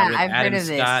show. Yeah, I've heard of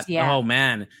this. Yeah. Oh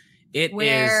man,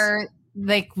 where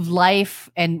like life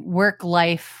and work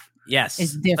life,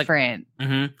 is different.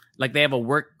 Like they have a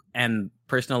work and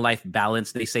personal life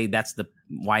balance. They say that's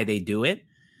why they do it.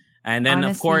 And then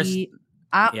honestly,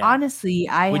 of course, honestly,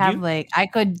 I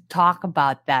could talk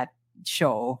about that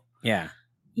show. Yeah.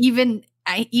 Even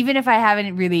if I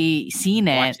haven't really seen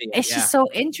it, it's just so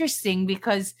interesting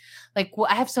because, like,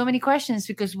 I have so many questions.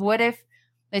 Because what if,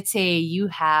 let's say you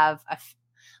have a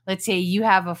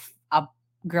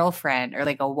girlfriend or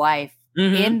like a wife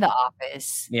in the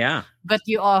office. Yeah. But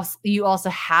you also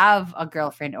have a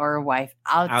girlfriend or a wife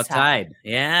outside.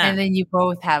 Yeah. And then you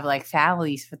both have like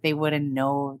families, but they wouldn't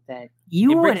know that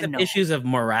you it brings wouldn't up know. issues of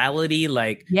morality,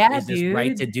 like is this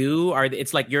right to do? Or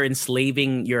it's like you're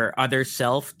enslaving your other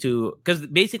self to, because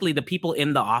basically the people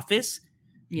in the office,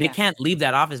 they can't leave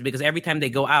that office because every time they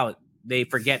go out, they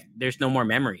forget there's no more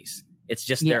memories. It's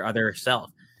just their other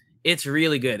self. It's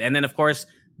really good. And then of course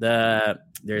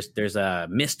there's a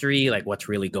mystery, like what's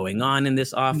really going on in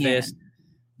this office.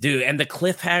 Dude, and the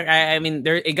cliffhanger, I mean,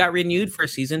 it got renewed for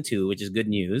season 2, which is good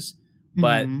news.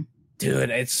 But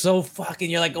dude, it's so fucking,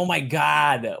 you're like, oh my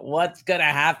God, what's gonna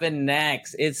happen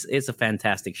next? It's a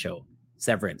fantastic show.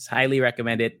 Severance. Highly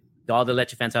recommend it to all the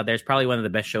Leche fans out there. It's probably one of the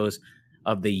best shows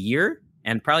of the year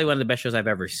and probably one of the best shows I've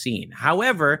ever seen.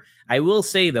 However, I will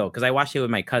say though, because I watched it with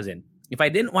my cousin, if I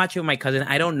didn't watch it with my cousin,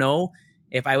 I don't know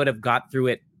if I would have got through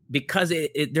it, because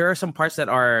there are some parts that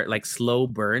are like slow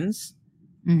burns.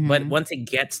 But once it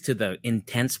gets to the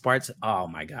intense parts, oh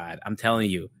my God, I'm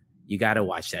telling you, you got to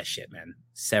watch that shit, man.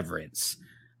 Severance.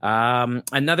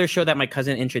 Another show that my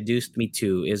cousin introduced me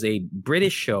to is a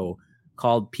British show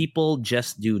called People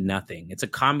Just Do Nothing. It's a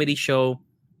comedy show.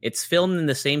 It's filmed in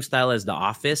the same style as The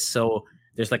Office. So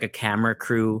there's like a camera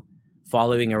crew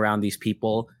following around these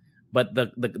people. But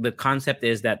the concept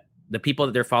is that the people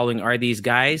that they're following are these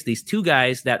 2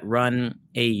 guys that run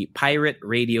a pirate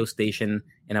radio station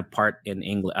in a part in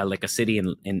England, like a city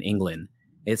in England.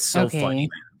 It's so funny, man.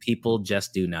 People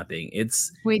Just Do Nothing.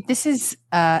 Wait, this is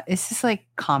this like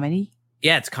comedy?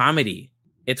 Yeah, it's comedy.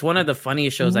 It's one of the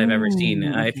funniest shows I've ever seen.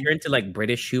 If you're into like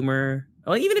British humor,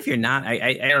 well, even if you're not,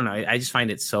 I don't know. I just find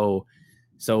it so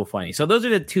funny. So those are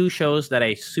the 2 shows that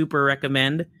I super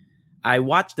recommend. I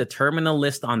watched The Terminal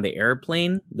List on the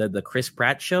Airplane, the Chris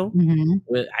Pratt show.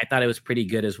 I thought it was pretty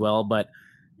good as well, but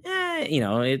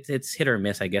it's hit or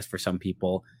miss, I guess, for some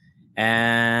people.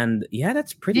 And yeah,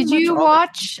 that's pretty much. Did you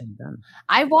watch?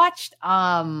 I watched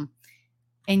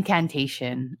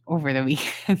Incantation over the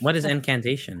weekend. What is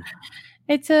Incantation?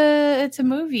 It's a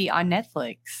movie on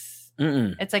Netflix.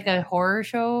 It's like a horror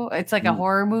show. It's like a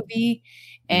horror movie,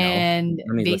 and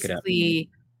basically,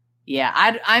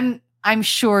 I'm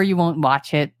sure you won't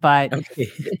watch it, but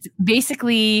it's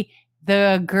basically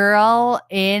the girl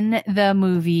in the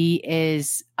movie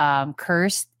is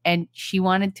cursed, and she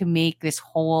wanted to make this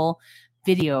whole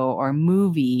video or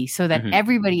movie so that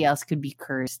everybody else could be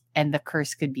cursed and the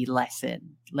curse could be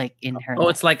lessened, like in her life.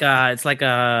 It's like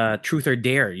a Truth or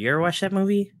Dare. You ever watch that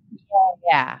movie?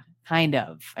 Yeah, kind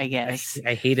of, I guess.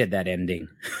 I hated that ending.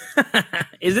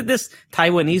 Is it this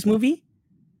Taiwanese movie?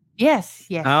 Yes.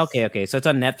 Okay. So it's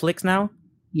on Netflix now?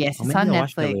 Yes, it's on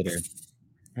Netflix.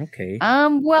 Okay.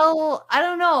 Well, I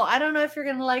don't know. I don't know if you're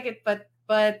gonna like it, but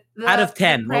out of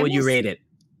 10, what would you rate it?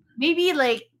 Maybe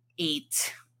like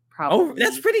 8. Probably. Oh,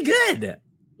 that's pretty good.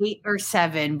 8 or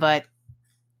 7, but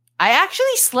I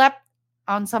actually slept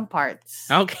on some parts.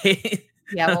 Okay.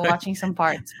 Yeah, while watching some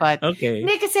parts, but okay.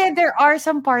 Like I said, there are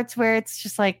some parts where it's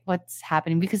just like, what's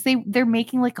happening? Because they're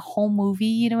making like a whole movie.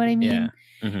 You know what I mean?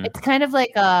 Yeah. It's kind of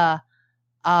like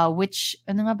Blair Witch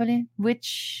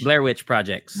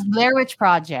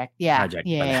Project. Yeah.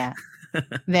 Yeah.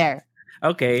 There.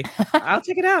 Okay. I'll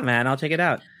check it out, man. I'll check it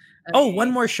out. Okay. Oh, one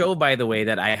more show, by the way,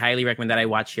 that I highly recommend that I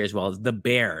watch here as well is The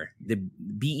Bear. The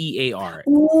BEAR.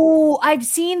 Oh, I've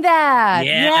seen that.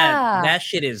 Yeah. That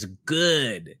shit is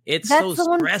good. It's so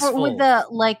stressful. With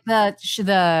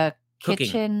the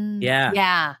kitchen.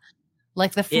 Yeah.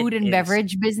 Like the food and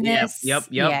beverage business. Yep.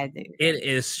 Yeah, dude. It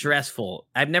is stressful.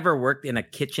 I've never worked in a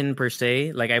kitchen per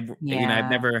se. Like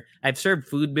I've served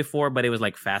food before, but it was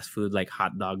like fast food, like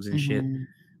hot dogs and shit.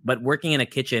 But working in a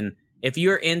kitchen, if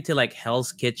you're into like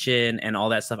Hell's Kitchen and all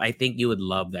that stuff, I think you would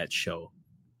love that show.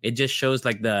 It just shows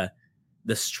like the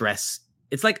stress.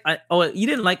 It's like, you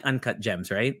didn't like Uncut Gems,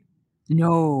 right?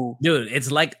 No. Dude, it's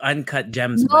like Uncut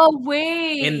Gems. No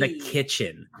way. In the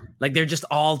kitchen. Like they're just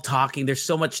all talking. There's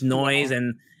so much noise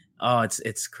and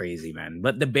it's crazy, man.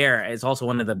 But The Bear is also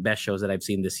one of the best shows that I've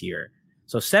seen this year.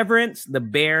 So Severance, The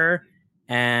Bear,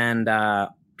 and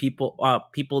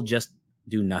People Just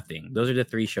Do Nothing. Those are the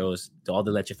 3 shows to all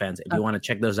the Leche fans. If you want to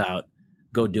check those out,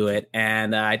 go do it.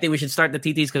 And I think we should start the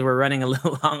TTs because we're running a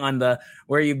little long on the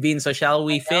Where You've Been. So shall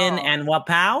we, Finn and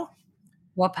Wapow?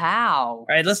 Wapow. All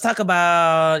right, let's talk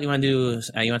about. You want to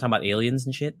talk about aliens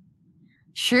and shit?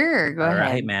 Sure, go ahead. All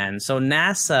right, man. So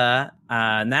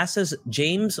NASA's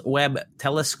James Webb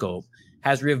Telescope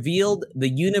has revealed the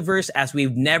universe as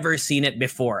we've never seen it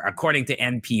before, according to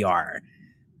NPR.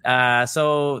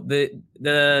 So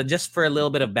the just for a little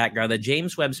bit of background, the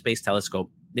James Webb Space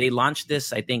Telescope, they launched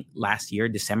this, I think, last year,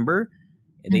 December.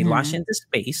 They launched into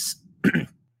space.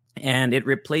 and it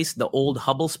replaced the old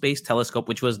Hubble Space Telescope,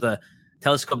 which was the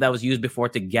telescope that was used before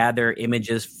to gather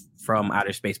images from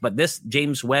outer space. But this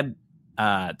James Webb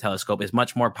telescope is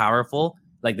much more powerful,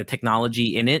 like the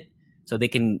technology in it, so they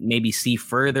can maybe see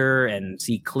further and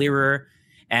see clearer.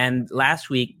 And last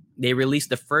week, they released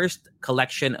the first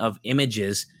collection of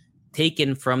images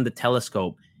taken from the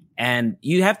telescope. And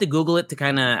you have to Google it to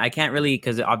kind of, I can't really,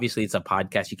 because obviously it's a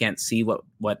podcast, you can't see what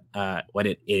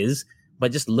it is,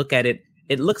 but just look at it.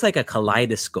 It looks like a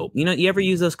kaleidoscope. You know, you ever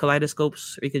use those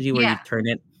kaleidoscopes, Rikaji, where you turn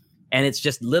it and it's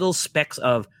just little specks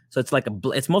of, so it's like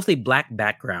it's mostly black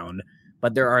background,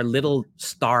 but there are little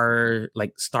star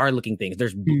looking things.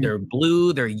 They're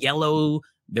blue, they're yellow,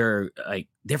 they're like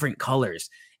different colors.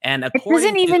 And it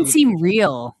doesn't even seem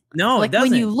real. No, like it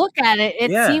doesn't. When you look at it, it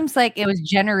seems like it was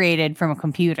generated from a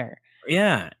computer.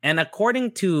 Yeah. And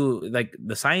according to like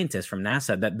the scientists from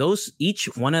NASA, that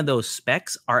each one of those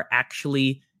specks are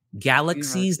actually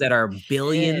galaxies that are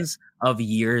billions of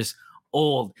years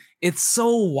old. It's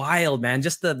so wild, man.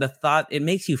 Just the thought, it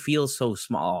makes you feel so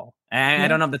small. I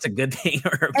don't know if that's a good thing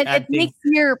or a bad thing. It makes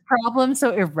your problem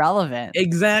so irrelevant.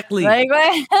 Exactly. Like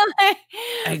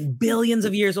billions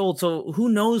of years old. So who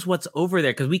knows what's over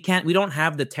there? Because we don't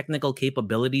have the technical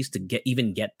capabilities to get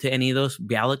to any of those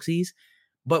galaxies.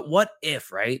 But what if,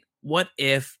 right? What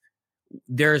if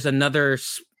there's another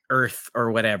Earth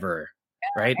or whatever,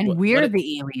 right? And we're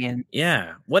the alien.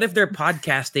 Yeah. What if they're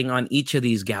podcasting on each of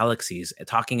these galaxies,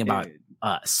 talking about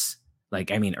us? Like,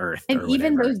 I mean, Earth. And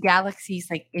even those galaxies,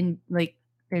 they're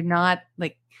not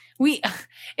like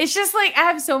it's just like I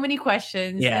have so many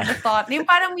questions. Yeah. And the thought,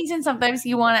 parang minsan sometimes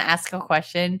you want to ask a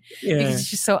question because it's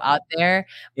just so out there,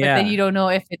 but then you don't know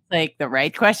if it's like the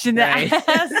right question to ask.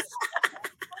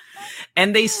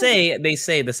 And they say the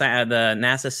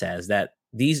NASA says that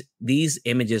these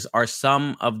images are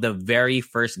some of the very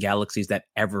first galaxies that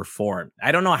ever formed.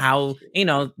 I don't know how,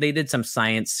 they did some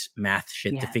science math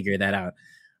shit to figure that out.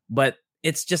 But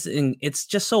it's just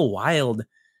so wild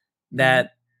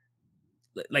that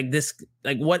like this,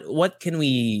 like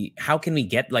how can we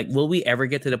get, like, will we ever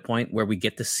get to the point where we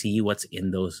get to see what's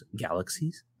in those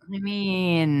galaxies? I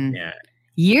mean,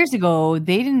 years ago,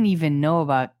 they didn't even know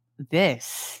about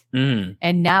this.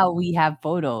 And now we have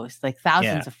photos, like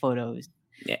thousands of photos.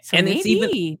 Yeah. So and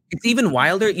maybe. It's even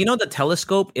wilder. The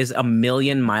telescope is 1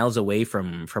 million miles away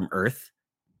from Earth.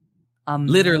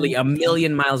 Literally 1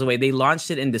 million miles away. They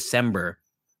launched it in December,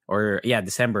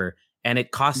 and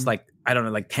it cost like, I don't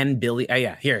know, like 10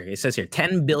 billion. Here it says here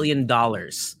 $10 billion to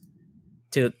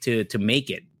make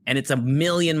it, and it's 1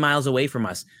 million miles away from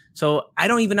us. So I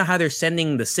don't even know how they're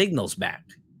sending the signals back.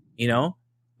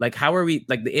 Like how are we,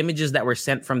 like the images that were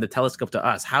sent from the telescope to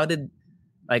us? How did,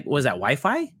 like, was that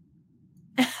Wi-Fi?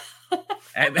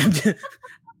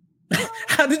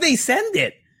 How did they send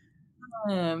it?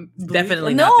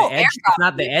 Definitely not the edge. It's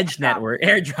not the Edge network.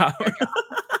 AirDrop.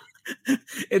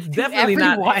 It's definitely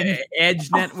not Edge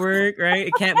network, right?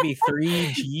 It can't be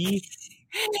 3G.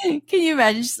 Can you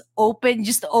imagine? Just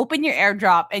open your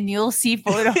AirDrop and you'll see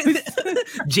photos.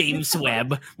 James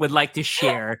Webb would like to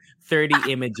share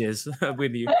 30 images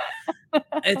with you.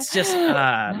 It's just,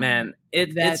 man,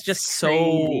 it's just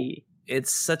crazy. So.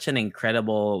 It's such an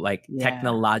incredible,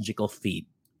 technological feat.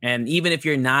 And even if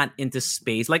you're not into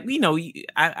space, like,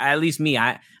 at least me,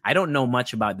 I don't know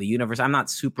much about the universe. I'm not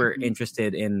super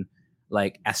interested in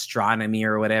like astronomy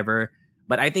or whatever,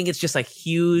 but I think it's just a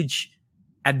huge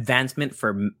advancement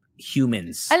for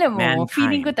humans. Alam mo,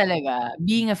 feeling ko talaga,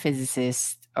 being a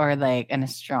physicist or like an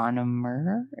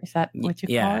astronomer, is that what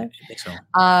you call it? I think so.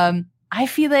 I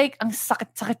feel like ang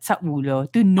sakit-sakit sa ulo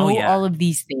to know all of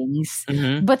these things,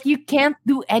 but you can't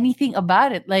do anything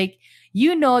about it. Like,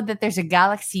 that there's a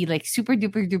galaxy like super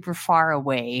duper duper far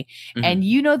away, and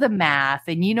the math,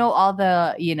 and all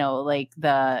the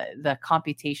the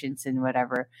computations and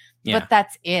whatever, but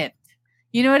that's it.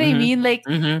 You know what I mean? Like,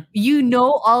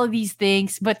 all of these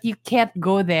things, but you can't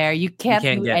go there. You can't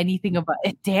do anything about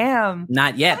it. Damn.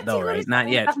 Not yet, though, right? Not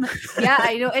yet. Yeah,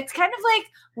 I know. It's kind of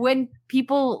like when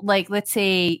people, like, let's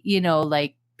say,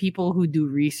 like people who do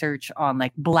research on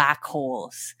like black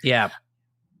holes. Yeah.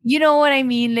 You know what I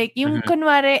mean? Like, yung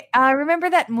kunwari, remember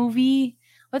that movie?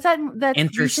 What's that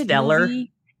Interstellar?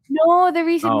 Movie? No, the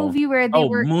recent movie where they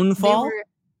were Moonfall?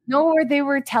 Where they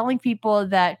were telling people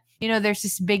that, there's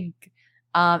this big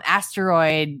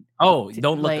asteroid.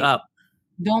 Don't look up.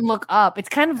 Don't look up. It's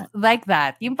kind of like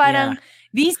that. Yung parang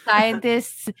these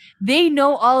scientists, they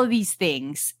know all of these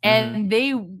things, and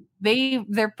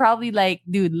they're probably like,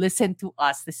 dude, listen to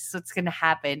us. This is what's gonna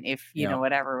happen if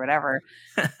whatever.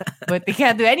 But they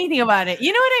can't do anything about it.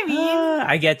 You know what I mean?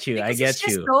 I get you. Because it's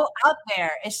just so out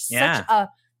there. It's such a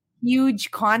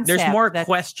huge concept. There's more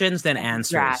questions than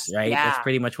answers, right? Yeah. That's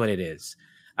pretty much what it is.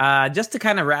 Just to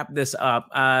kind of wrap this up,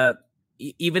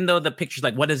 even though the picture's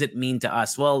like, what does it mean to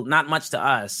us? Well, not much to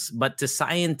us, but to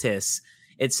scientists,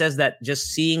 it says that just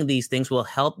seeing these things will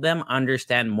help them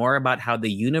understand more about how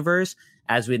the universe,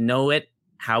 as we know it,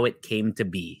 how it came to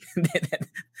be.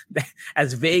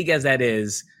 As vague as that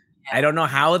is, I don't know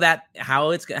how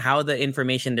the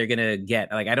information they're gonna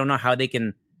get. Like, I don't know how they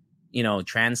can,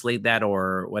 translate that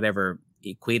or whatever,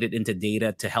 equate it into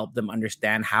data to help them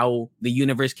understand how the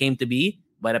universe came to be.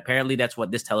 But apparently, that's what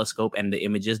this telescope and the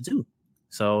images do.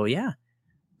 So yeah,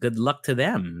 good luck to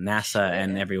them, NASA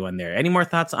and everyone there. Any more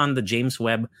thoughts on the James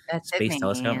Webb Space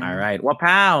Telescope? All right. Well,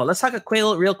 pal, let's talk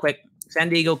real quick. San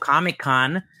Diego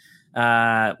Comic-Con.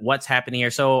 What's happening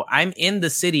here? So I'm in the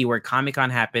city where Comic-Con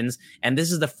happens, and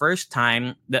this is the first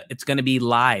time that it's going to be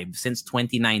live since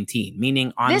 2019,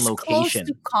 meaning on location. Close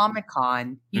to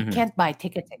Comic-Con, you can't buy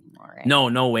tickets anymore, right?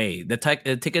 No way. The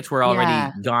tickets were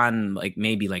already gone,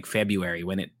 maybe February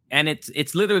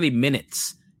it's literally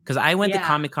minutes. Because I went to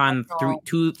Comic-Con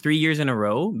 3 years in a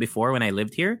row before when I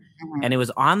lived here, and it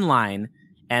was online.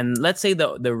 And let's say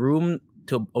the room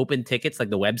to open tickets,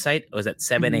 like the website, was at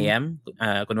 7 a.m.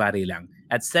 Kunwari lang.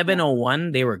 At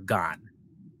 7:01, they were gone.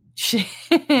 Shit.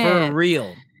 For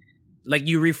real. Like,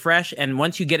 you refresh, and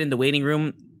once you get in the waiting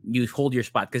room, you hold your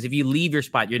spot. Because if you leave your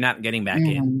spot, you're not getting back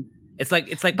in. It's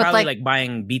like probably like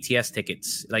buying BTS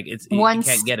tickets. Like, you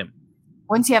can't get them.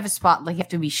 Once you have a spot, you have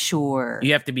to be sure.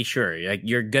 You have to be sure. Like,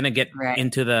 you're gonna get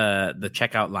into the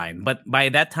checkout line. But by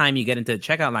that time you get into the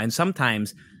checkout line,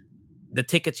 sometimes the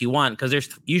tickets you want, because there's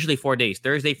usually 4 days: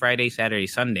 Thursday, Friday, Saturday,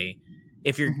 Sunday.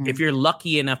 If you're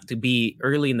lucky enough to be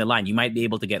early in the line, you might be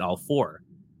able to get all 4.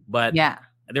 But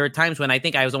there are times when I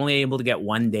think I was only able to get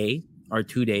 1 day or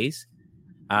 2 days.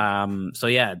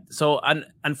 So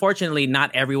unfortunately,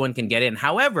 not everyone can get in.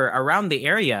 However, around the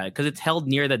area, because it's held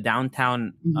near the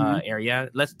downtown area,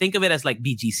 let's think of it as like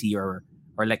BGC or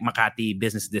like Makati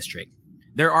Business District.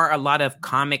 There are a lot of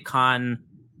Comic-Con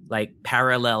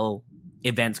parallel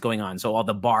events going on. So all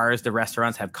the bars, the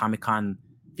restaurants have Comic-Con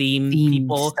themed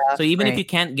people. Stuff, so even if you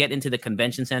can't get into the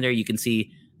convention center, you can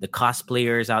see the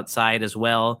cosplayers outside as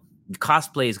well. The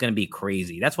cosplay is going to be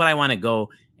crazy. That's what I want to go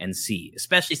and see,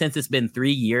 especially since it's been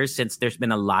 3 years since there's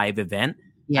been a live event.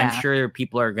 I'm sure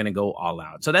people are going to go all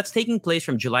out. So that's taking place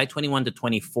from July 21 to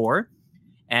 24.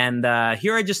 And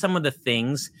here are just some of the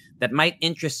things that might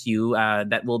interest you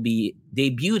that will be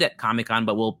debuted at Comic-Con,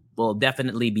 but will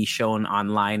definitely be shown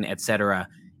online, etc.,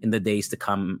 in the days to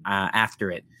come after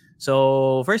it.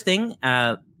 So first thing,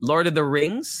 Lord of the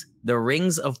Rings, The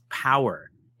Rings of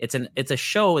Power. It's a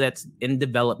show that's in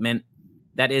development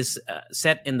that is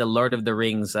set in the Lord of the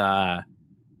Rings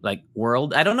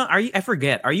world. I don't know. I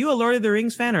forget. Are you a Lord of the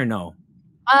Rings fan or no?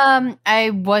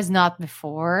 I was not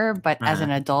before, but as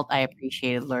an adult, I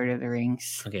appreciated Lord of the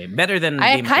Rings. Okay, better than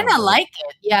I kind of like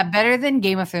it. Yeah, better than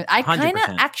Game of Thrones. I kind of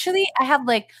I have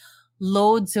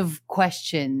loads of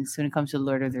questions when it comes to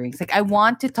Lord of the Rings. I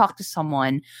want to talk to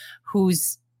someone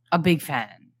who's a big fan.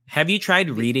 Have you tried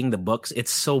reading the books?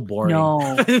 It's so boring.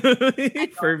 No.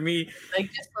 For me.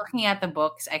 Just looking at the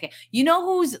books, I can. You know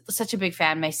who's such a big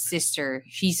fan? My sister.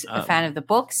 She's a fan of the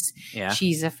books. Yeah.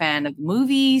 She's a fan of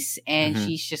movies. And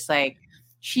she's just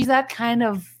she's that kind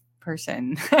of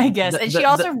person, I guess. And she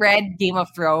also read Game of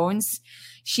Thrones.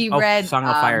 She read Song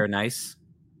of Fire and Ice.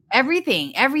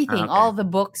 Everything. All the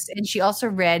books. And she also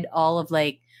read all of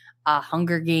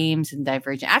Hunger Games and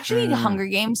Divergent. Actually, the Hunger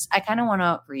Games, I kind of want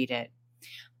to read it.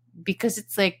 Because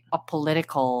it's a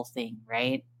political thing,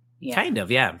 right? Yeah. Kind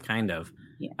of. Yeah.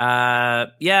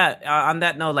 On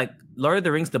that note, Lord of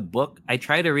the Rings, the book, I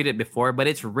tried to read it before, but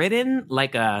it's written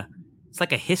it's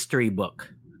like a history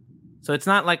book. So it's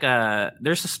not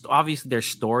obviously there's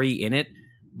story in it,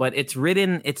 but it's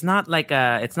written, it's not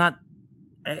it's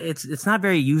not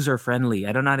very user friendly.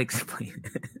 I don't know how to explain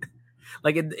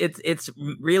it. It's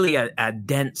really a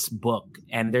dense book,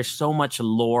 and there's so much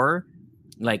lore.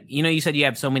 You said you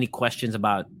have so many questions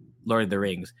about Lord of the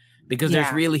Rings because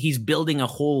he's building a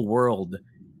whole world.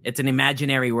 It's an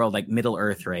imaginary world, like Middle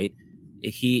Earth, right?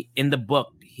 In the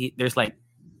book, there's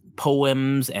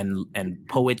poems and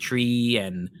poetry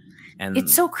and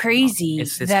it's so crazy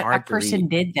that a person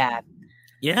did that.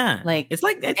 Yeah, it's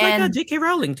like J.K.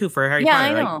 Rowling too for Harry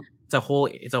Potter. I know. It's a whole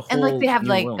and they have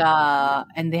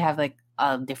and they have a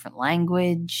different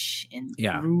language and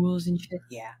rules and shit.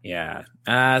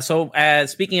 So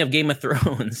speaking of Game of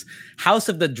Thrones, House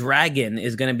of the Dragon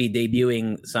is going to be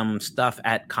debuting some stuff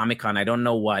at Comic-Con. I don't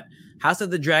know what. House of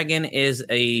the Dragon is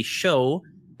a show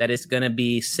that is going to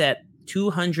be set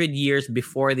 200 years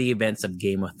before the events of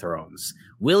Game of Thrones.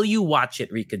 Will you watch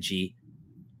it, Rika G?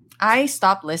 I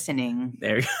stopped listening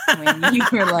There when you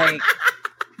were like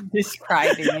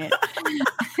describing it.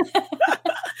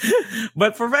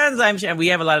 But for fans, I'm sure we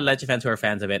have a lot of Leche fans who are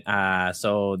fans of it.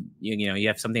 So you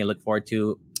have something to look forward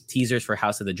to. Teasers for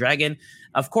House of the Dragon,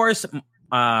 of course.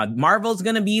 Marvel's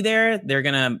gonna be there.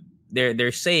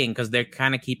 They're saying, because they're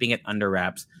kind of keeping it under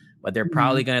wraps, but they're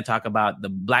probably gonna talk about the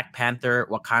Black Panther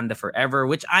Wakanda Forever,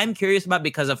 which I'm curious about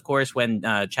because, of course, when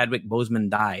Chadwick Boseman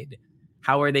died,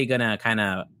 how are they gonna kind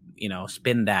of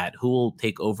spin that? Who will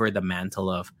take over the mantle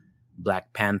of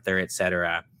Black Panther,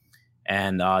 etc.?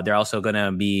 And they're also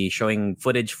gonna be showing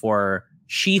footage for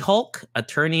She-Hulk,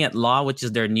 Attorney at Law, which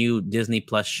is their new Disney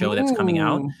Plus show that's coming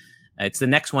out. It's the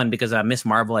next one because Miss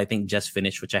Marvel, I think, just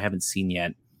finished, which I haven't seen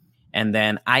yet. And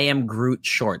then I Am Groot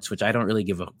shorts, which I don't really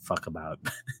give a fuck about.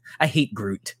 I hate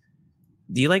Groot.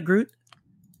 Do you like Groot?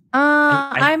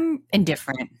 I'm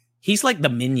indifferent. He's like the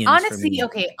Minions.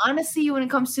 Honestly, when it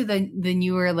comes to the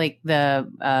newer, like the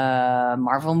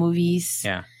Marvel movies,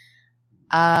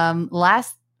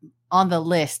 last on the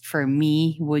list for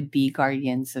me would be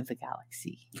Guardians of the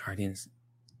Galaxy. Guardians.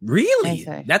 Really?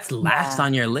 That's last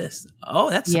on your list. Oh,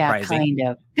 that's surprising. Yeah,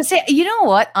 kind of. Because you know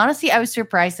what? Honestly, I was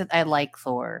surprised that I like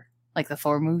Thor, like the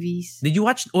Thor movies. Did you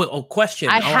watch? Question.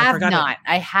 I have not.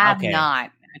 I have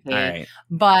not. Okay. All right.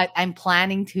 But I'm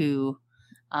planning to.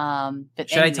 But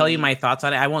should I tell you my thoughts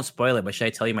on it? I won't spoil it, but should I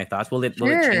tell you my thoughts? Will it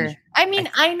change? I mean,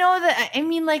 I know that. I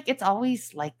mean, like it's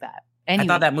always like that. Anyway, I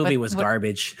thought that movie was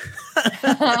garbage.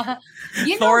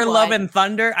 Thor: Love and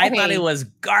Thunder. I thought it was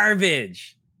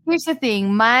garbage. Here's the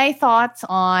thing. My thoughts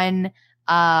on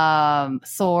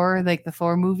Thor, like the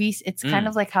Thor movies, it's kind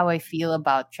of like how I feel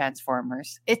about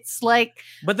Transformers. It's like,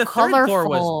 but the third Thor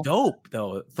was dope,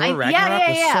 though. Thor Ragnarok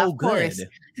was so good.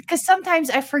 Because sometimes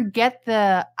I forget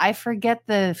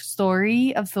the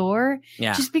story of Thor,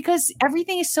 just because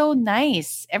everything is so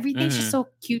nice. Everything's just so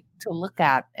cute to look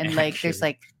at, and like there's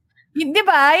like.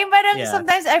 Diba?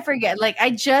 Sometimes I forget. Like, I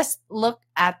just look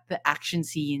at the action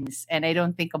scenes and I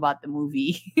don't think about the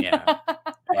movie. Yeah.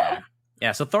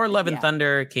 So Thor: Love and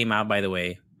Thunder came out, by the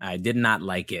way. I did not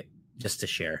like it. Just to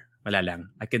share. Wala lang.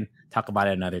 I can talk about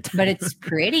it another time. But it's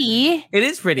pretty. It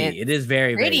is pretty. It is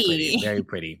very, very pretty. Very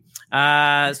pretty.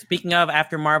 Speaking of,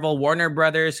 after Marvel, Warner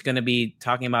Brothers going to be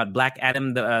talking about Black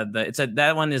Adam.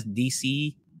 That one is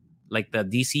DC, like the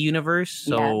DC universe.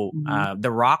 So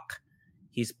The Rock.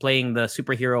 He's playing the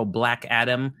superhero Black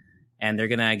Adam, and they're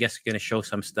gonna show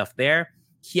some stuff there.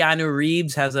 Keanu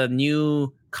Reeves has a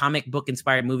new comic book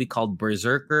inspired movie called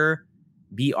Berserker,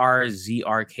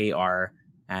 Brzrkr,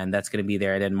 and that's gonna be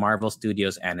there. And then Marvel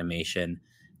Studios animation,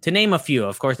 to name a few.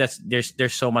 Of course,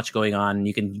 there's so much going on.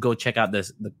 You can go check out the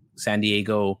San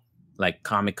Diego like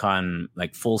Comic-Con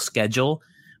like full schedule,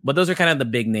 but those are kind of the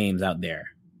big names out there.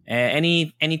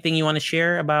 Anything you want to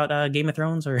share about Game of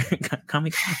Thrones or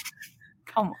Comic-Con?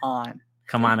 Come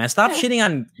on, man! Stop shitting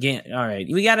on game. All right,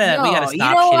 we gotta stop. You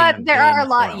know what? On there are a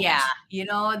lot. Yeah,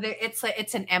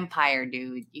 it's an empire,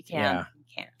 dude. You can't.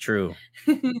 True.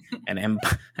 an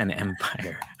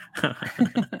empire.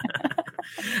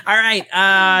 All right.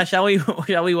 Shall we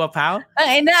wapaw?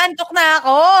 Inaantok na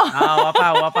ako.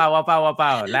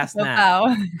 Wapaw. Last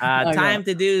na. Time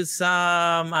to do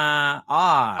some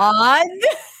on.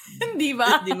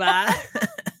 Diba?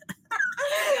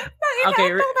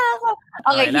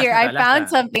 Okay, here I found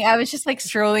something. I was just like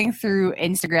scrolling through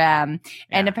Instagram,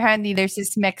 and apparently there's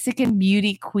this Mexican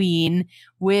beauty queen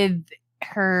with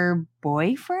her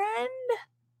boyfriend.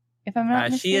 If I'm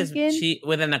not mistaken, she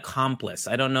with an accomplice.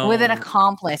 I don't know. With an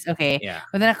accomplice, okay. Yeah.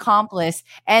 With an accomplice,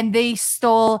 and they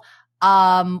stole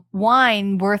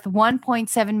wine worth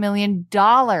 $1.7 million.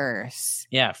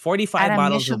 Yeah, 45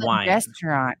 bottles of wine.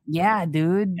 Restaurant. Yeah,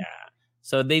 dude. Yeah.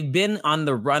 So they've been on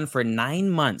the run for 9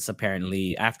 months,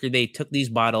 apparently, after they took these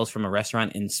bottles from a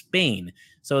restaurant in Spain.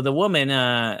 So the woman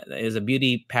is a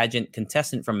beauty pageant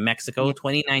contestant from Mexico,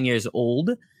 29 years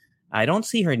old. I don't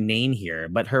see her name here,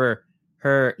 but her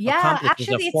accomplice is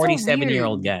a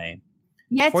 47-year-old guy.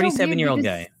 Yeah, 47-year-old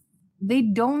guy. They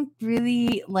don't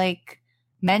really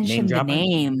mention the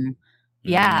name.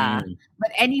 Yeah.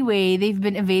 But anyway, they've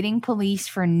been evading police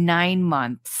for 9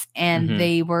 months, and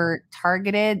they were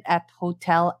targeted at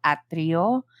Hotel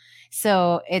Atrio.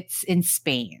 So it's in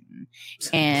Spain.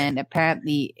 And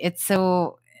apparently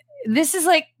this is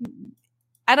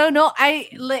I don't know.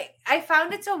 I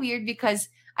found it so weird because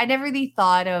I never really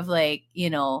thought of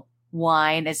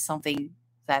wine as something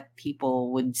that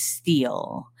people would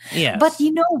steal. Yes. But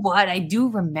you know what? I do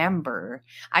remember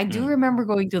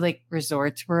going to like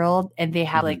Resorts World, and they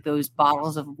have like those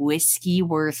bottles of whiskey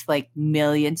worth like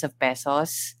millions of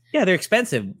pesos. Yeah, they're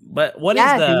expensive. But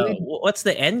what's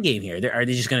the end game here? Are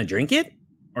they just going to drink it?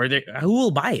 Or who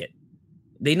will buy it?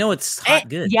 They know it's hot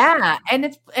good. Yeah,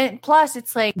 and plus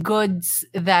it's like goods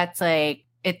that's like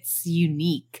it's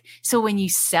unique. So when you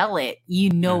sell it, you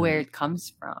know where it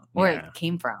comes from, where it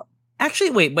came from.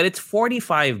 Actually, wait, but it's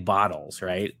 45 bottles,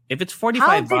 right? If it's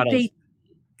 45 bottles,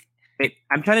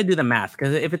 I'm trying to do the math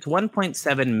because if it's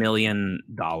 $1.7 million,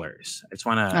 I just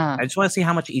want to see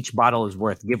how much each bottle is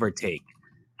worth, give or take.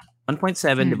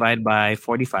 1.7 divided by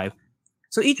 45.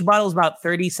 So each bottle is about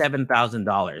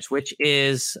 $37,000, which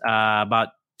is about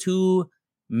 2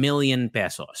 million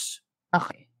pesos.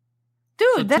 Okay,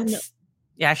 dude,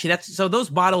 so those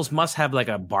bottles must have like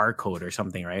a barcode or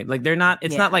something, right? Like they're not.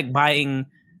 It's not like buying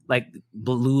like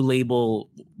Blue Label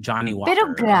Johnny Walker,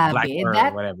 Pero grabe, Black or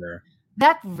whatever.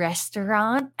 That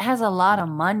restaurant has a lot of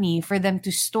money for them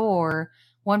to store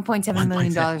 $1.7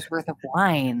 million worth of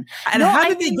wine. And how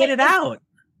did they get it out?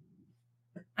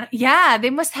 Yeah,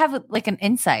 they must have like an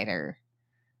insider.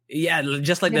 Yeah,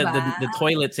 just like the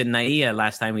toilets in Naiya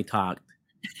last time we talked.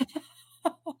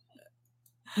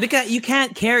 Because you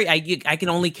can't carry. I can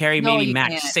only carry maybe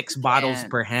max 6 bottles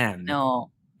per hand.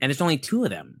 No, and it's only 2 of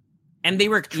them, and they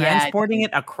were transporting it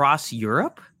across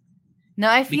Europe. No,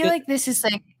 I feel like this is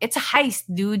like it's a heist,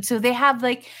 dude. So they have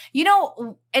like in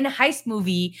a heist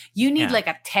movie, you need like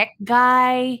a tech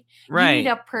guy, right? You need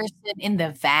a person in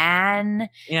the van,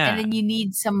 and then you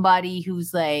need somebody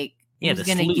who's like. Who's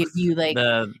gonna give you like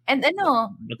the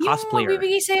cosplayer?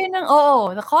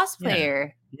 The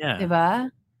cosplayer. Yeah.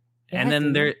 Diba? And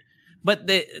then the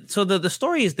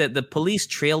story is that the police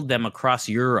trailed them across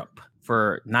Europe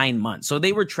for 9 months. So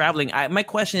they were traveling. My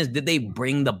question is, did they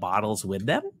bring the bottles with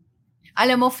them?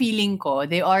 Alam mo, feeling ko,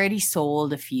 they already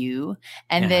sold a few,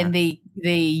 and then they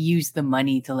used the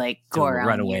money to like go around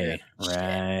run away. Europe.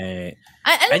 Right.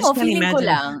 Alam mo, feeling ko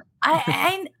lang.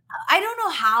 I don't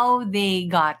know how they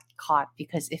got caught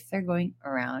because if they're going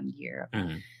around Europe,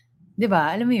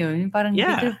 diba? Alam mo yun, parang they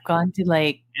could have gone to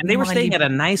like, and they were staying at a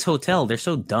nice hotel. They're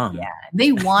so dumb. Yeah,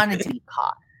 they wanted to be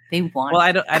caught. They wanted. Well,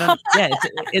 I don't. Yeah,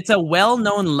 it's a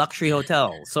well-known luxury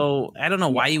hotel, so I don't know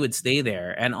why you would stay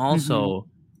there. And also,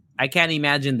 I can't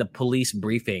imagine the police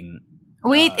briefing.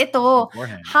 Wait,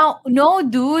 beforehand. How? No,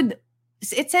 dude.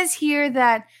 It says here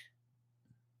that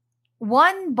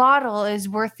one bottle is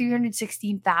worth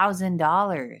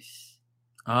 $316,000.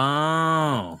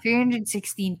 Oh.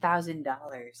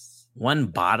 $316,000. One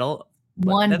bottle?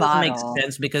 That doesn't make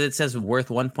sense because it says worth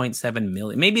 1.7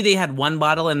 million. Maybe they had one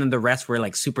bottle and then the rest were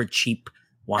like super cheap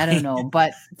wine. I don't know,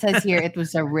 but it says here it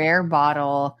was a rare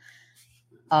bottle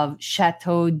of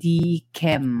Chateau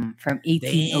d'Yquem from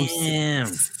 1806.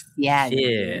 Damn. Yeah.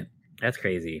 Shit. That's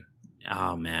crazy.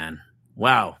 Oh, man.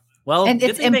 Wow. Well, and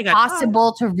it's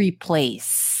impossible to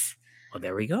replace. Well,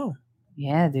 there we go.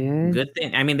 Yeah, dude. Good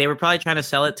thing. I mean, they were probably trying to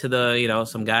sell it to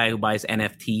some guy who buys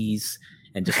NFTs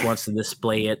and just wants to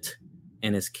display it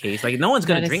in his case. Like, no one's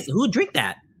going to drink. Who would drink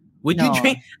that? Would you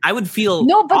drink? I would feel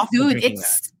but dude,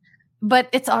 it's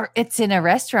in a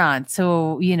restaurant.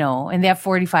 So, and they have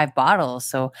 45 bottles.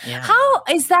 So how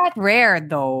is that rare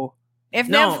though? If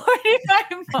they have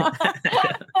 45 bottles.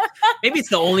 Maybe it's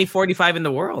the only 45 in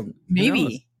the world.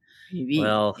 Maybe.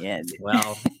 Well,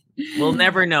 we'll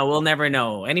never know. We'll never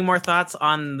know. Any more thoughts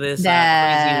on this crazy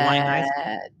wine heist?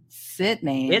 That's it,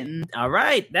 man. All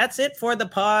right. That's it for the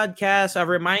podcast. A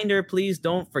reminder, please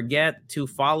don't forget to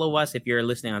follow us if you're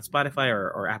listening on Spotify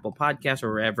or Apple Podcasts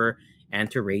or wherever,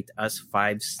 and to rate us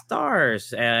 5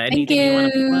 stars. Anything you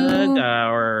want to plug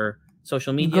or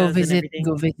social media? Go visit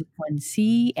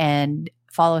 1C and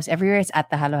follow us everywhere. It's at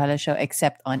the Halo Halo Show,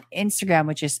 except on Instagram,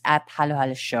 which is at Halo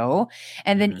Halo Show.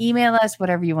 And then email us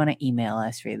whatever you want to email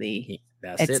us, really.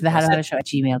 It's the Halo Halo Show at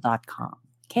gmail.com.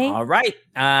 Okay. All right.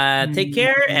 Take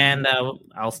care. And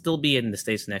I'll still be in the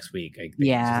States next week. I think,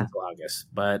 until August.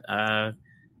 But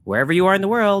wherever you are in the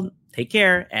world, take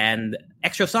care. And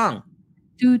extra song.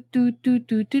 Bye.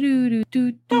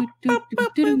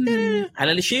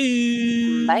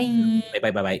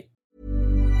 Bye.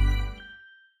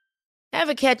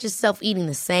 Ever catch yourself eating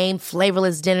the same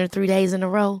flavorless dinner 3 days in a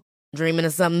row? Dreaming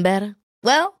of something better?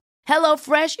 Well,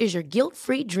 HelloFresh is your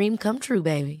guilt-free dream come true,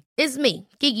 baby. It's me,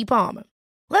 Keke Palmer.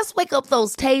 Let's wake up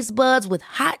those taste buds with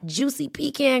hot, juicy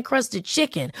pecan-crusted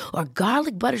chicken or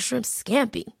garlic butter shrimp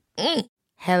scampi.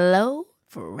 Hello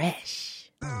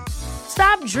Fresh.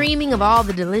 Stop dreaming of all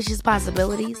the delicious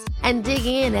possibilities and dig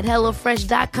in at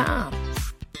HelloFresh.com.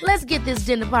 Let's get this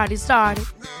dinner party started.